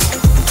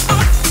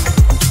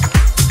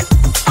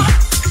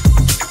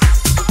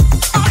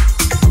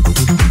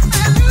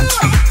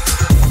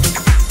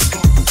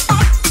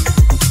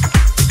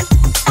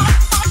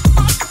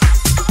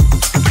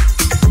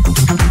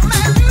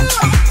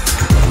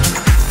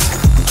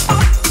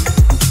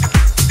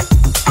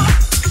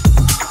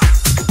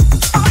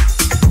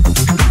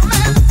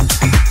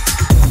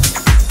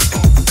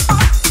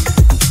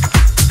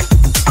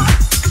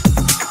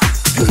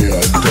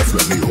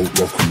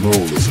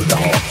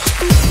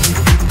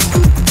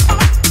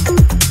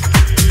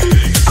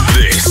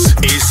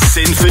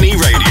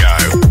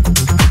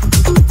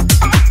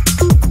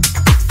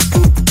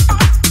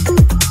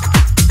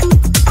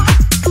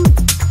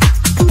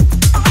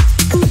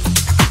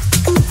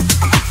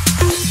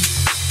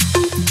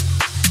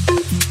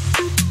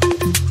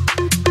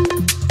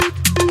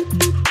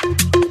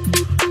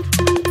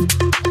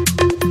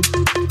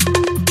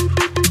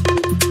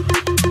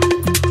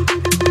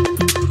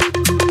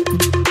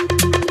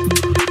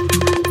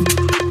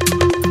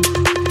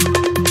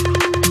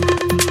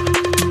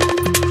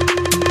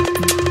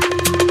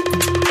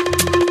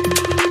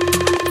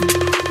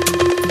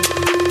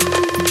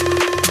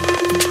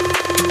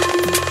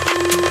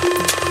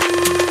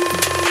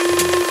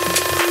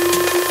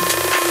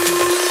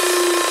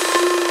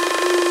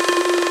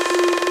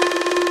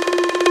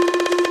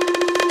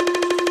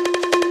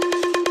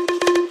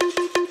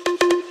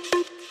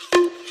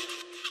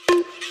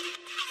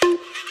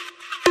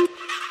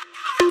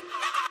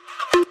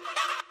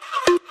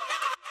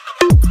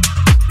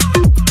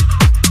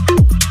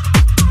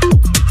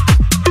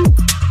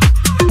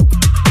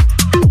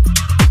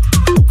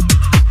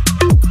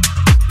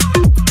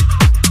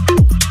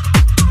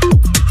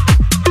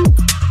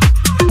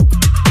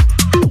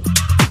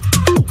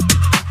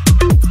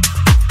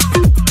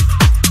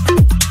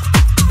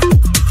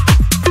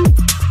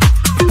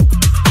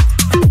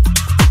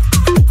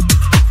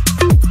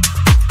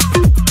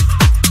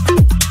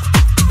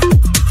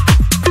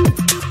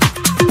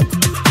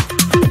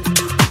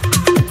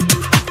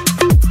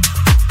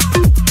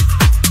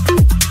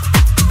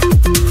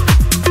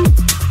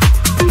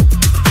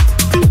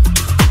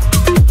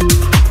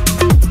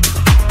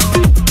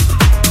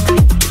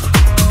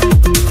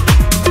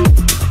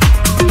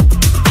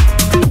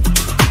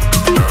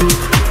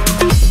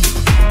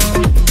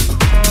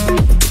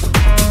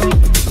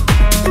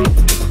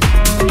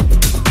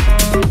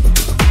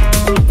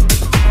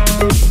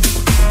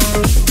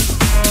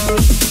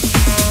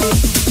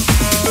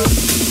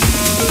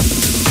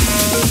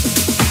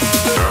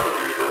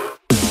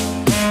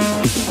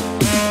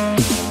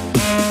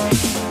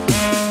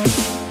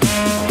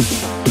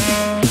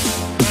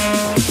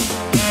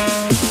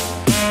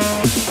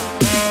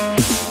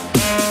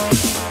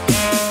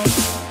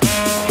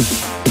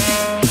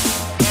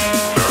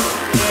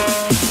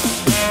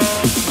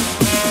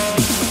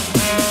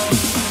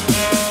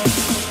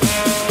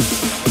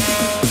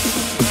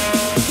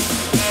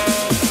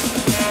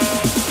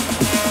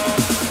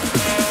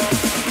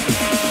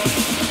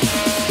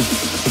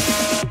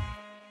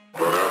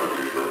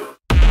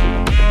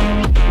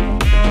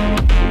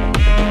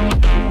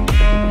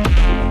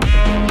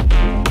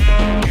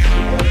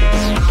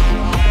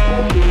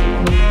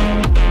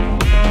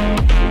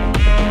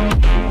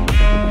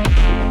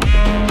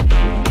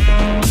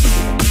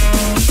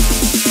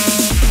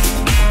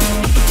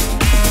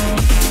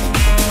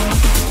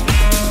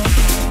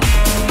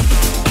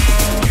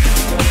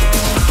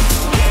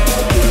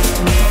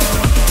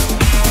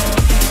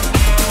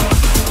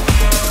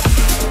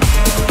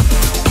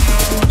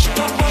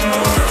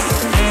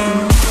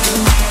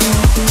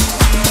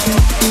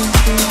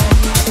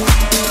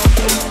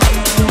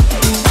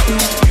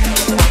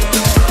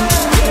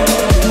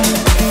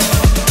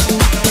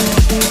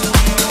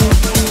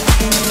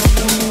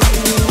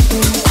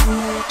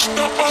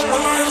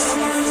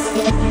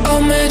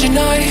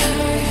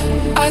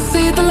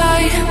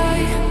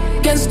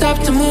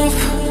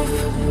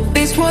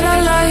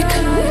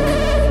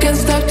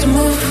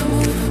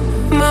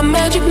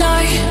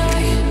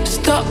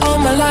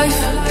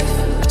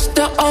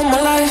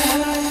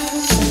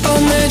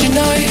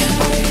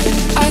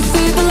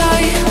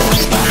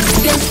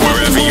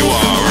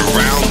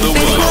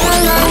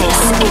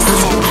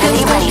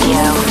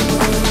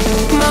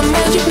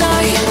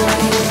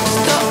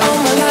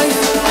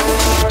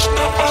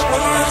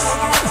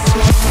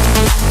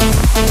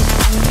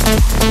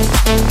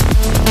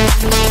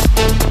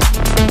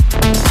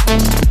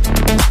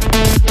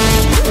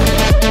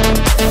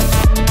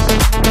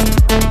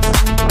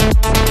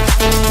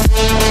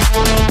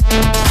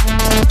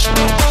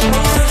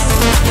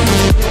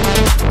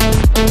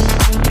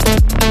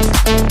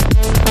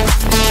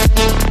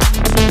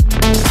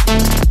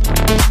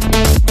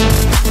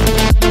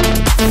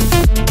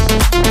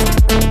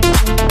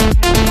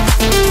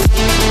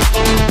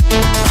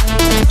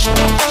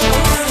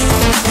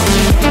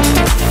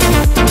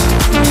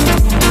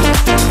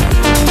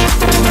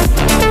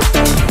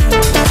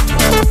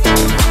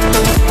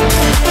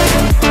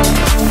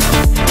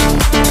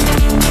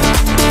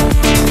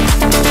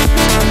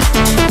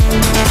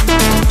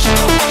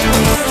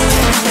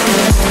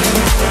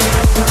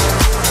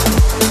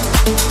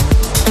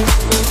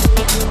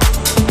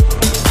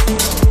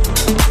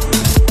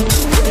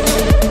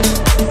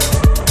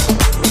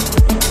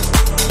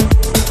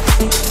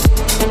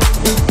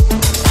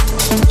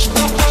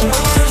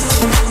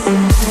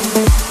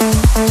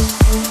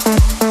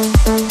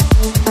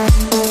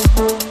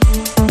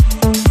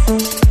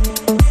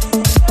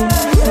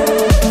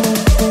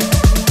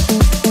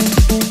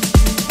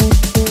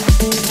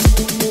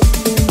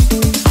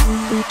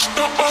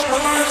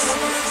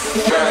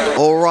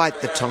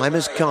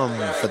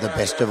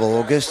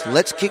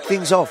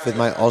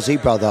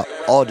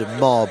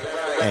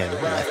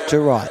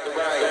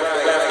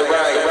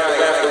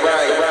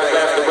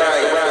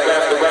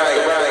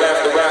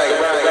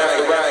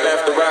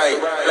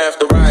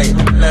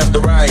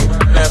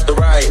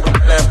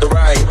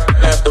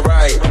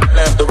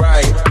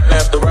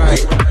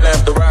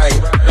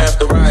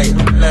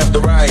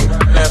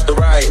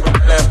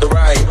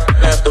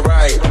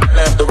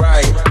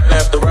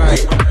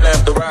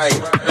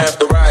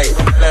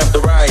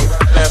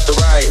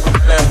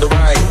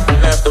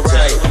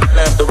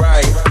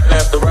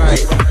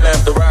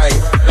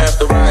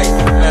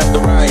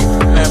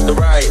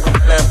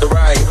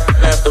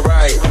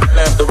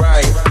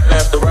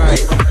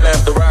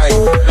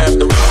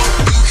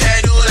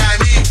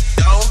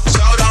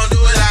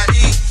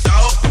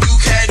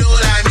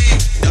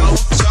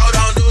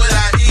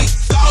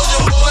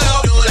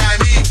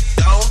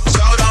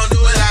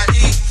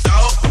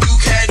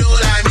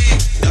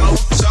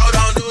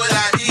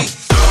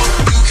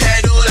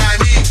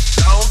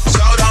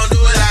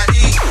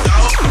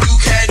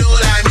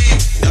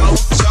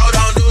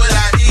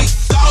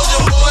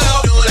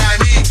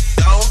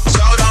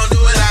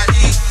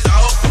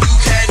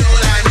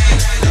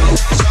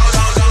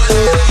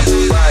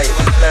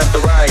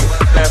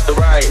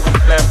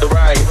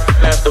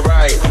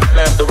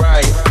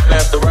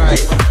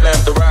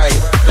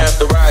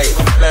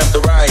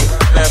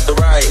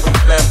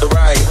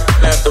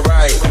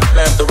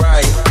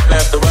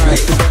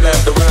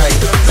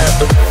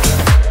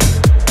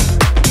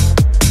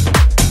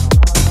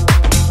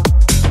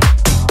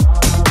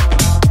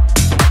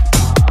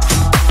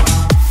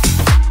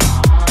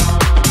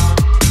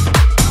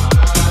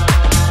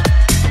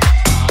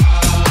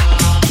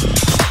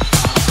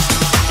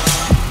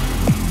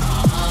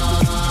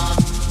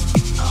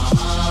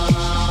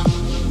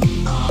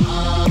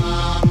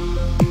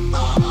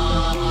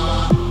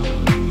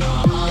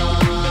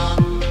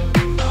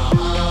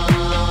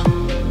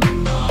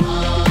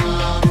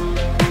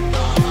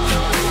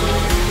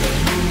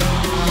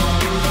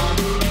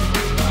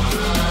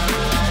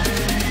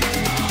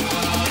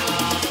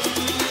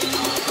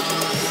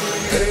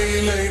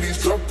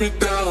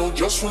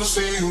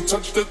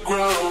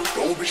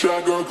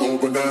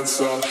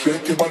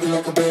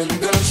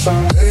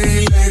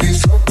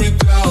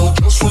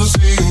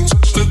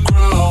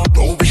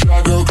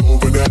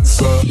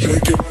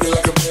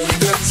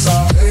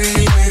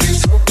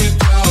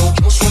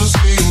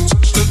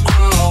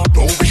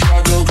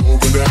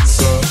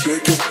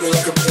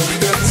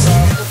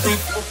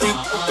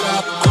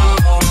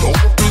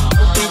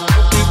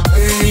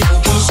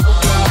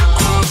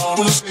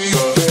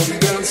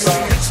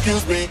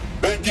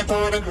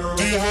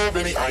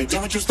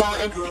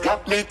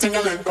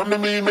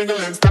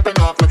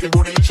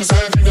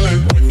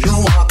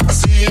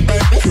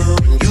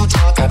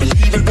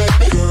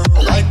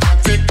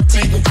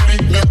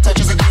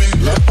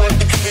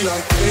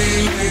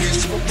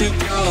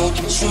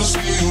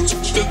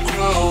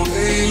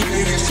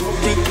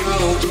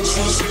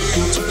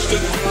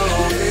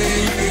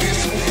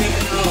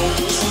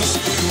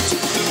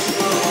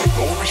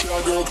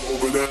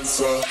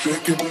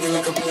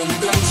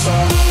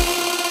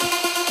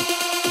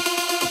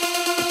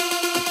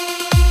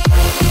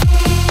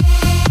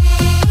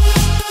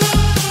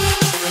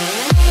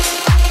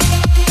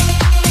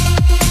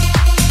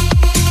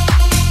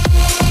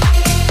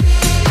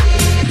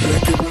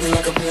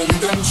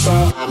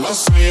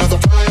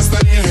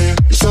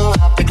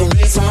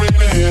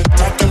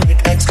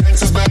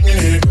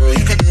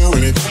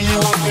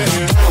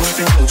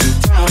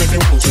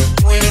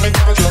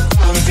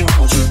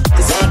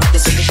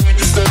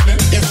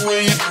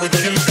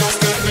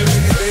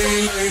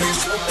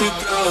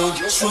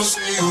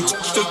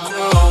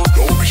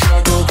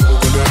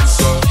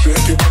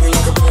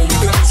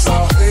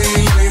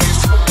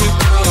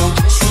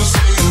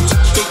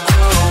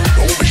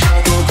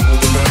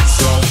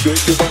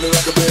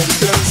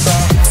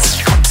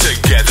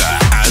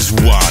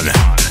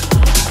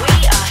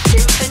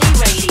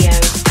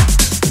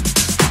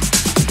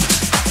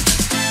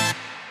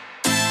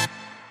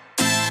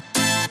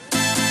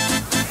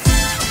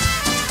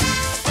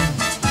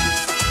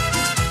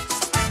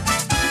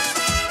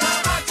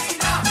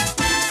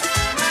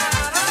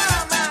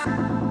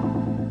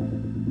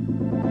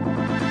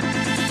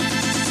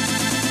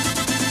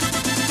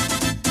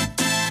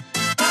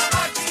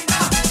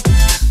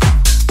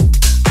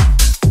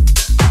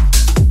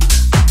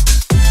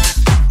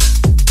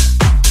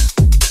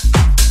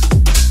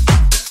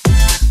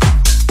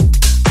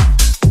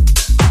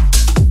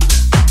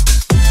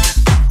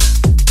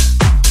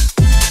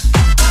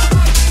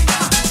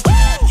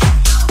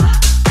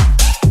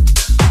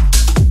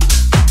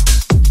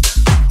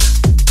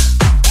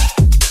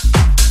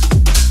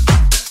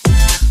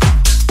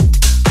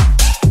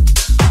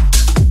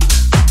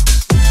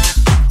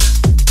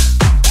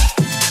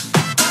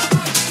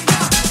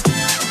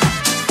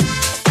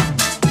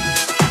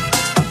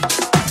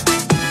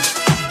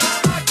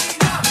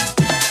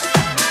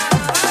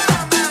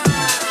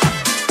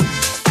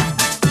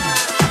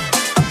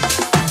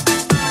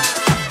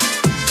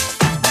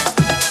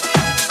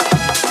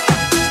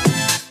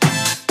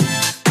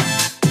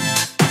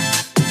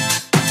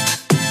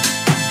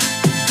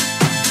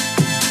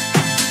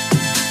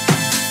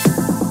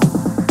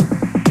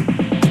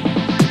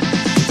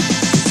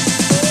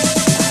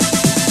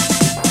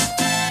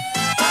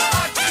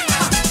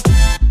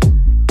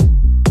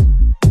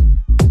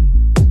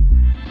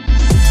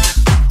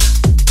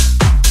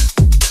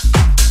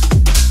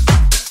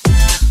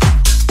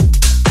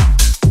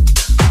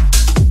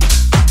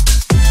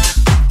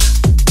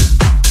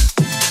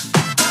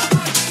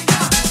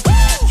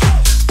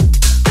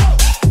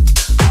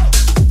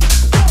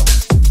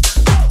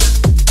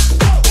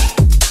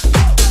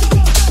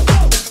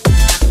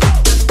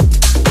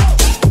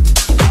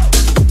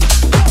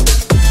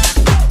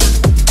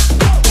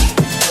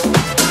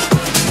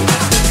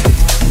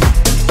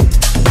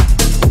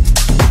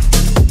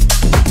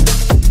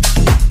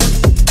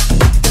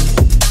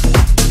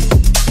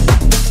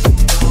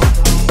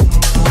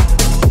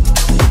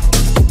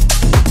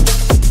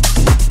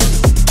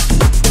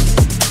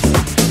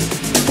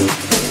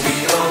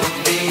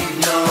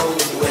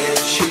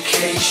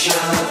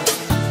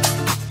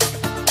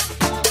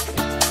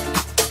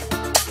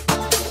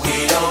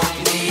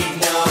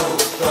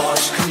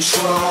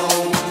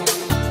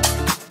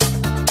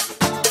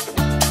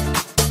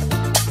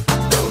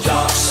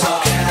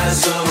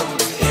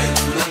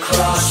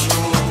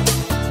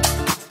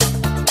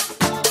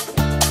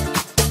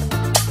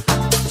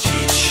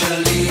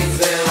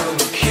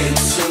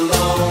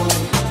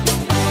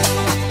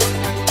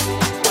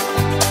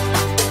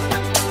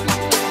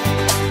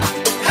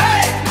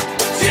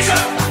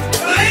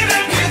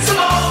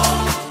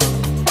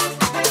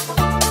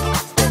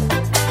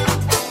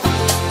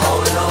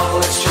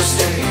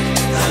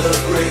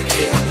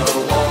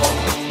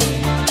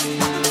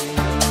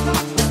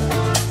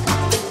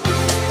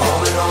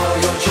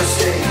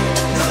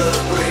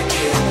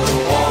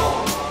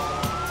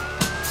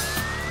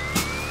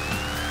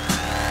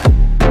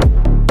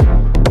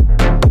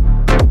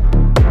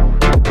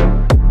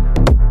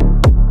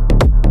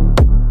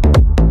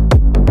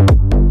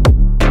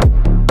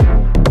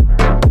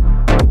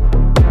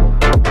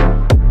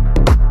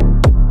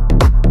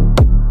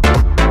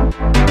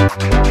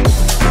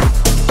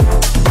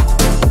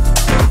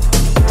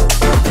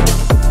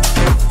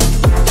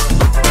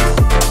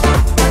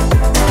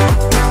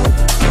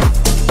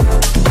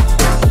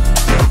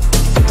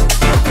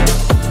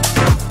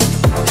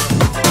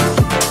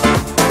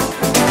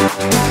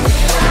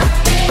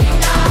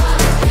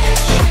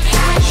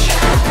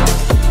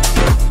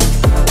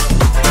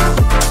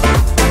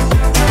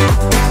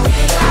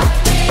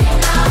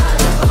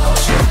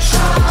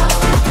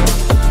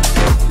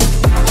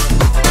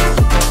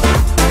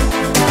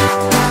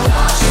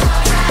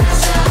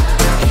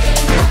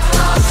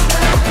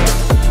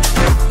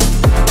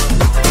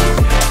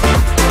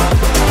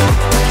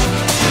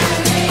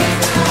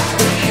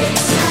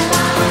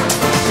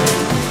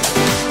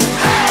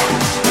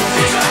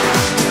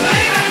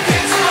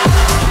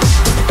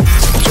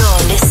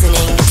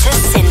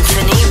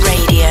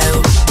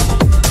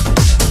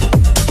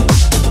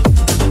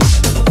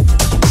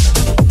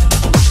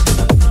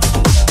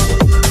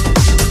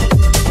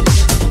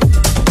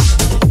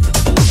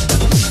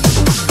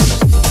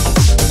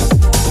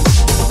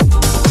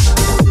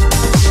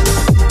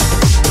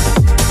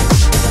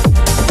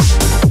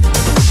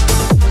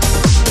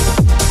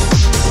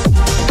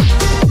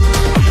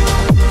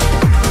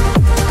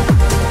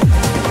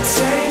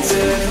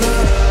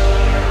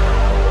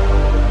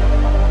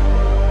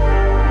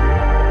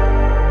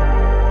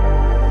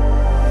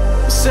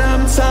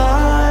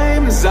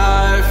 Sometimes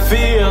I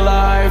feel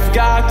I've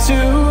got to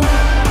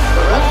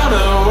run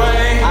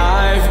away.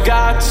 I've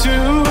got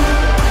to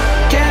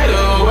get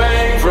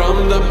away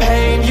from the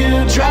pain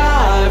you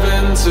drive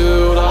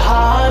into the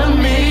heart of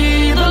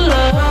me. The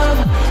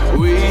love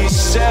we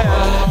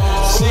share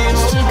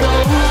seems to go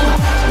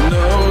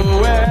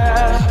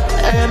nowhere,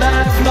 and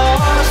I've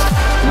lost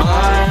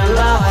my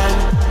life.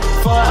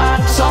 For I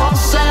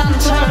toss and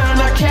turn,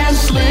 I can't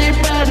sleep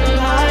at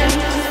night.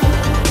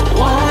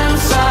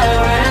 Once I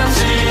ran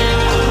to you,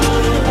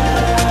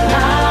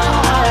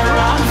 now I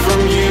run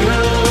from you.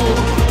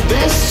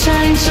 This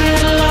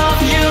changing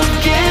love you've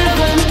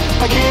given,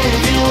 I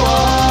give you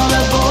all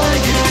a boy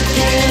could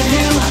give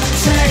you.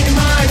 Take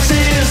my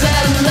tears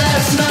and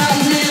that's not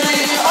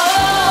nearly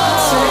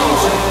all.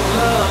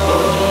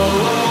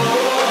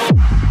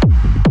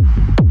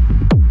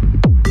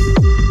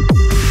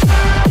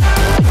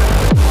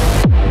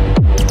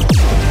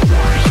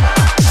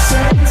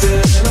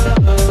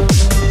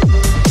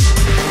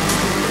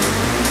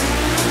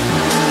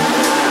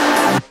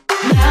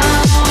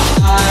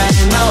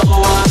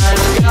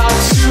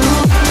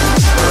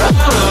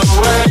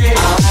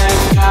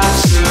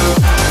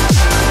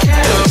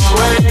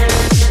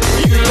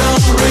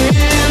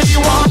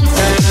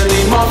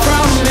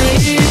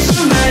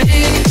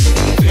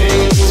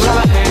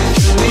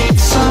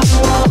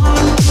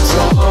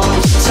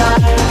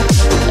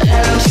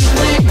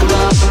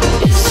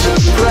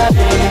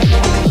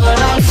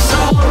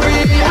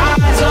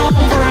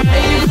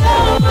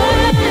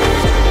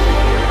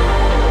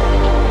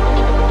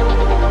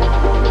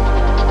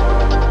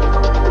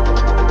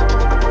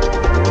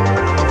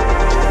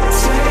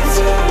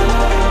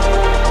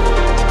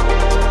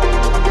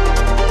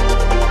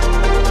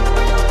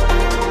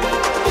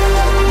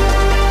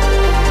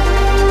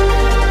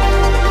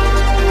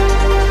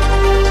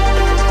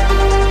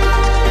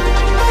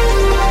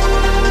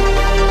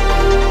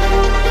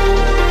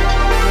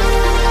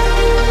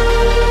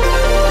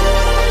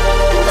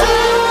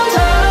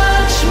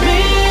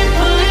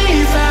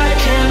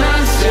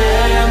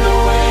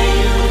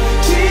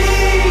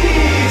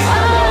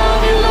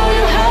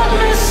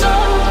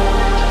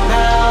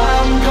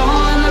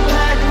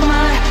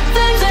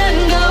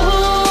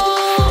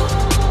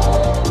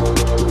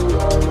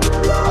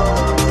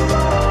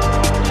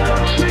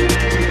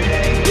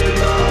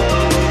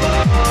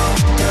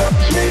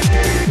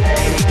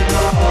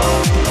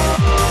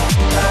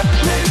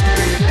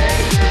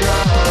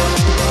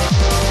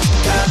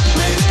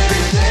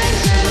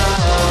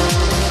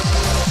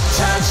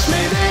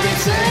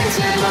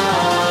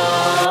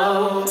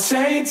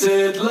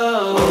 Tainted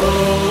love.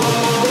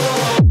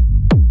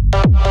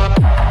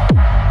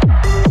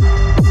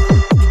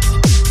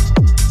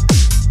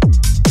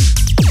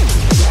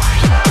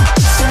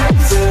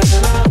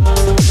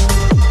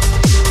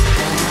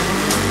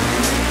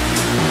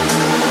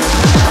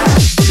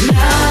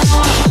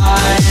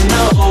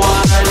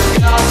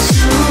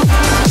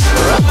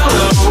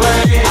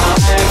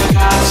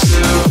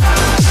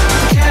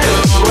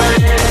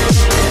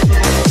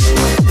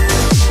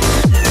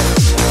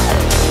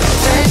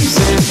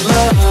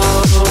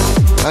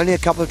 Only a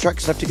couple of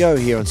tracks left to go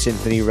here on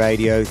Symphony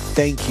Radio.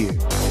 Thank you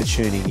for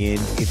tuning in.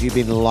 If you've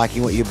been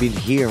liking what you've been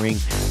hearing,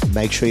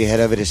 make sure you head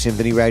over to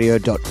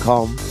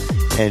symphonyradio.com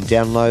and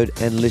download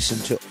and listen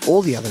to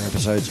all the other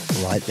episodes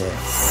right there.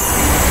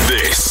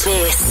 This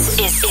is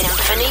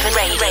Symphony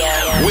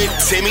Radio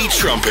with Timmy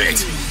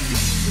Trumpet.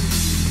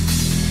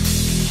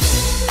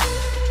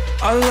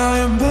 I lie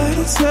in bed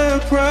and say a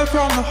prayer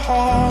from the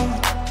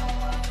heart.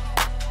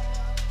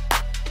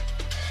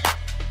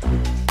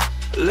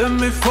 Let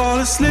me fall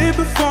asleep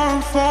before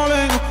I'm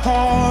falling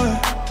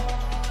apart.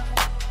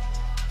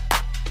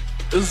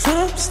 'Cause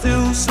I'm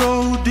still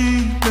so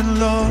deep in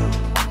love.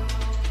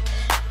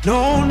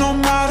 No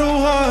matter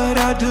what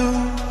I do.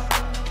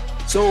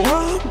 So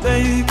I'm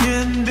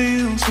making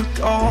deals with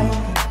God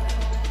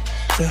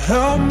to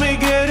help me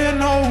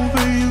getting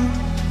over you.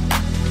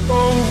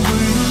 Over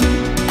you.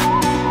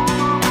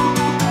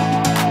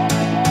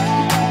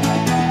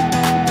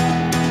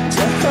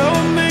 To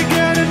help me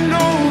getting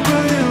over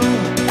you.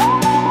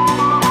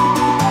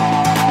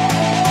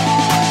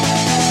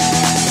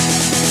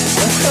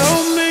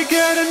 Help me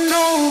getting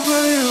over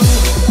you.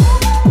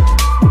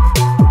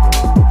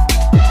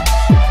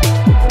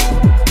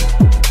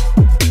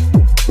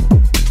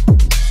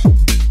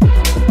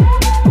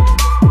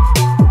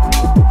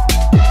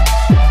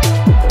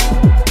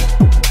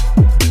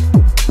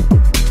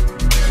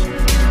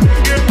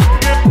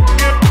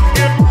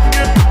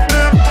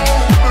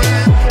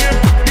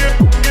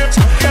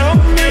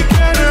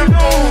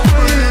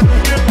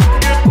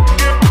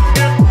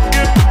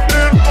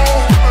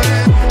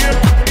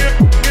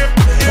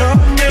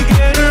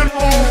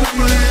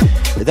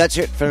 That's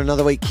it for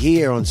another week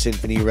here on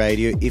Symphony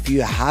Radio. If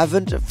you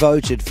haven't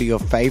voted for your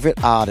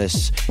favourite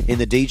artists in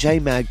the DJ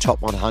Mag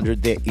Top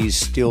 100, there is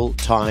still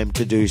time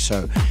to do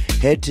so.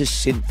 head to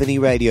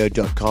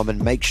symphonyradio.com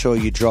and make sure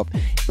you drop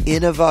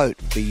in a vote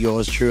for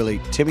yours truly,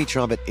 Timmy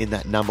Trumpet, in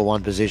that number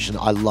one position.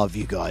 I love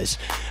you guys.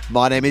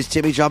 My name is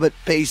Timmy Trumpet.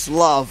 Peace,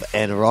 love,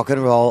 and rock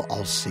and roll.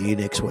 I'll see you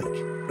next week.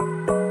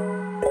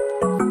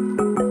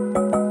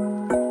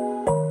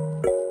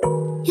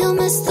 You'll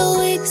miss the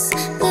weeks,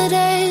 the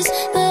days,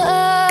 the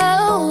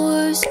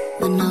hours,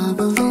 when all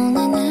the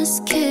loneliness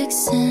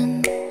kicks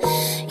in.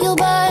 You'll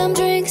buy them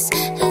drinks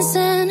and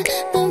send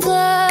them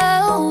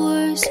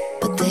flowers,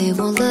 but they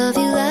won't love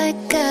you like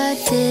I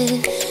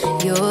did.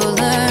 You'll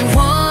learn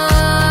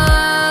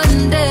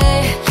one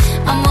day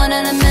I'm one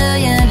in a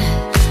million,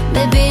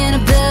 maybe in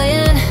a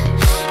billion.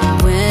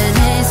 And when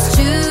it's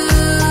too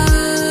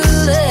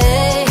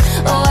late,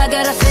 oh, I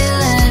got a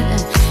feeling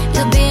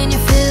you'll be in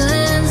your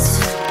feelings.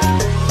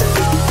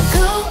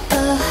 Go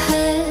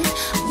ahead,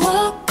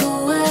 walk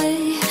away.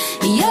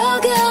 You're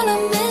gonna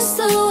miss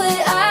the way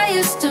I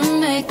used to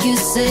make you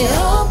say,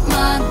 oh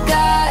my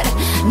God,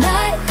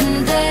 night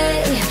and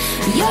day.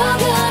 You're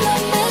gonna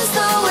miss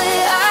the way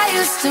I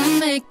used to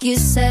make you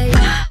say.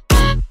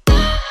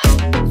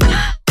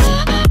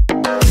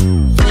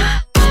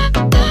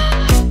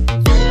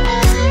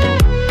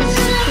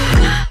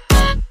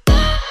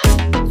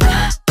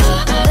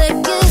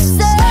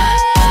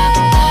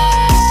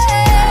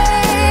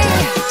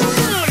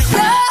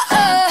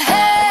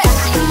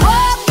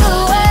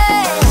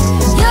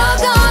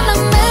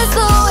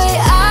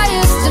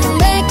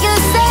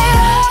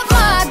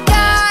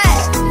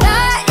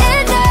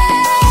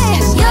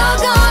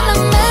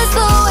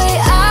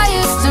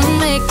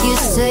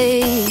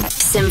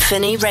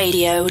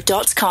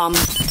 SINPHONYRadio.com.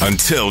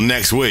 Until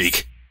next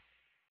week.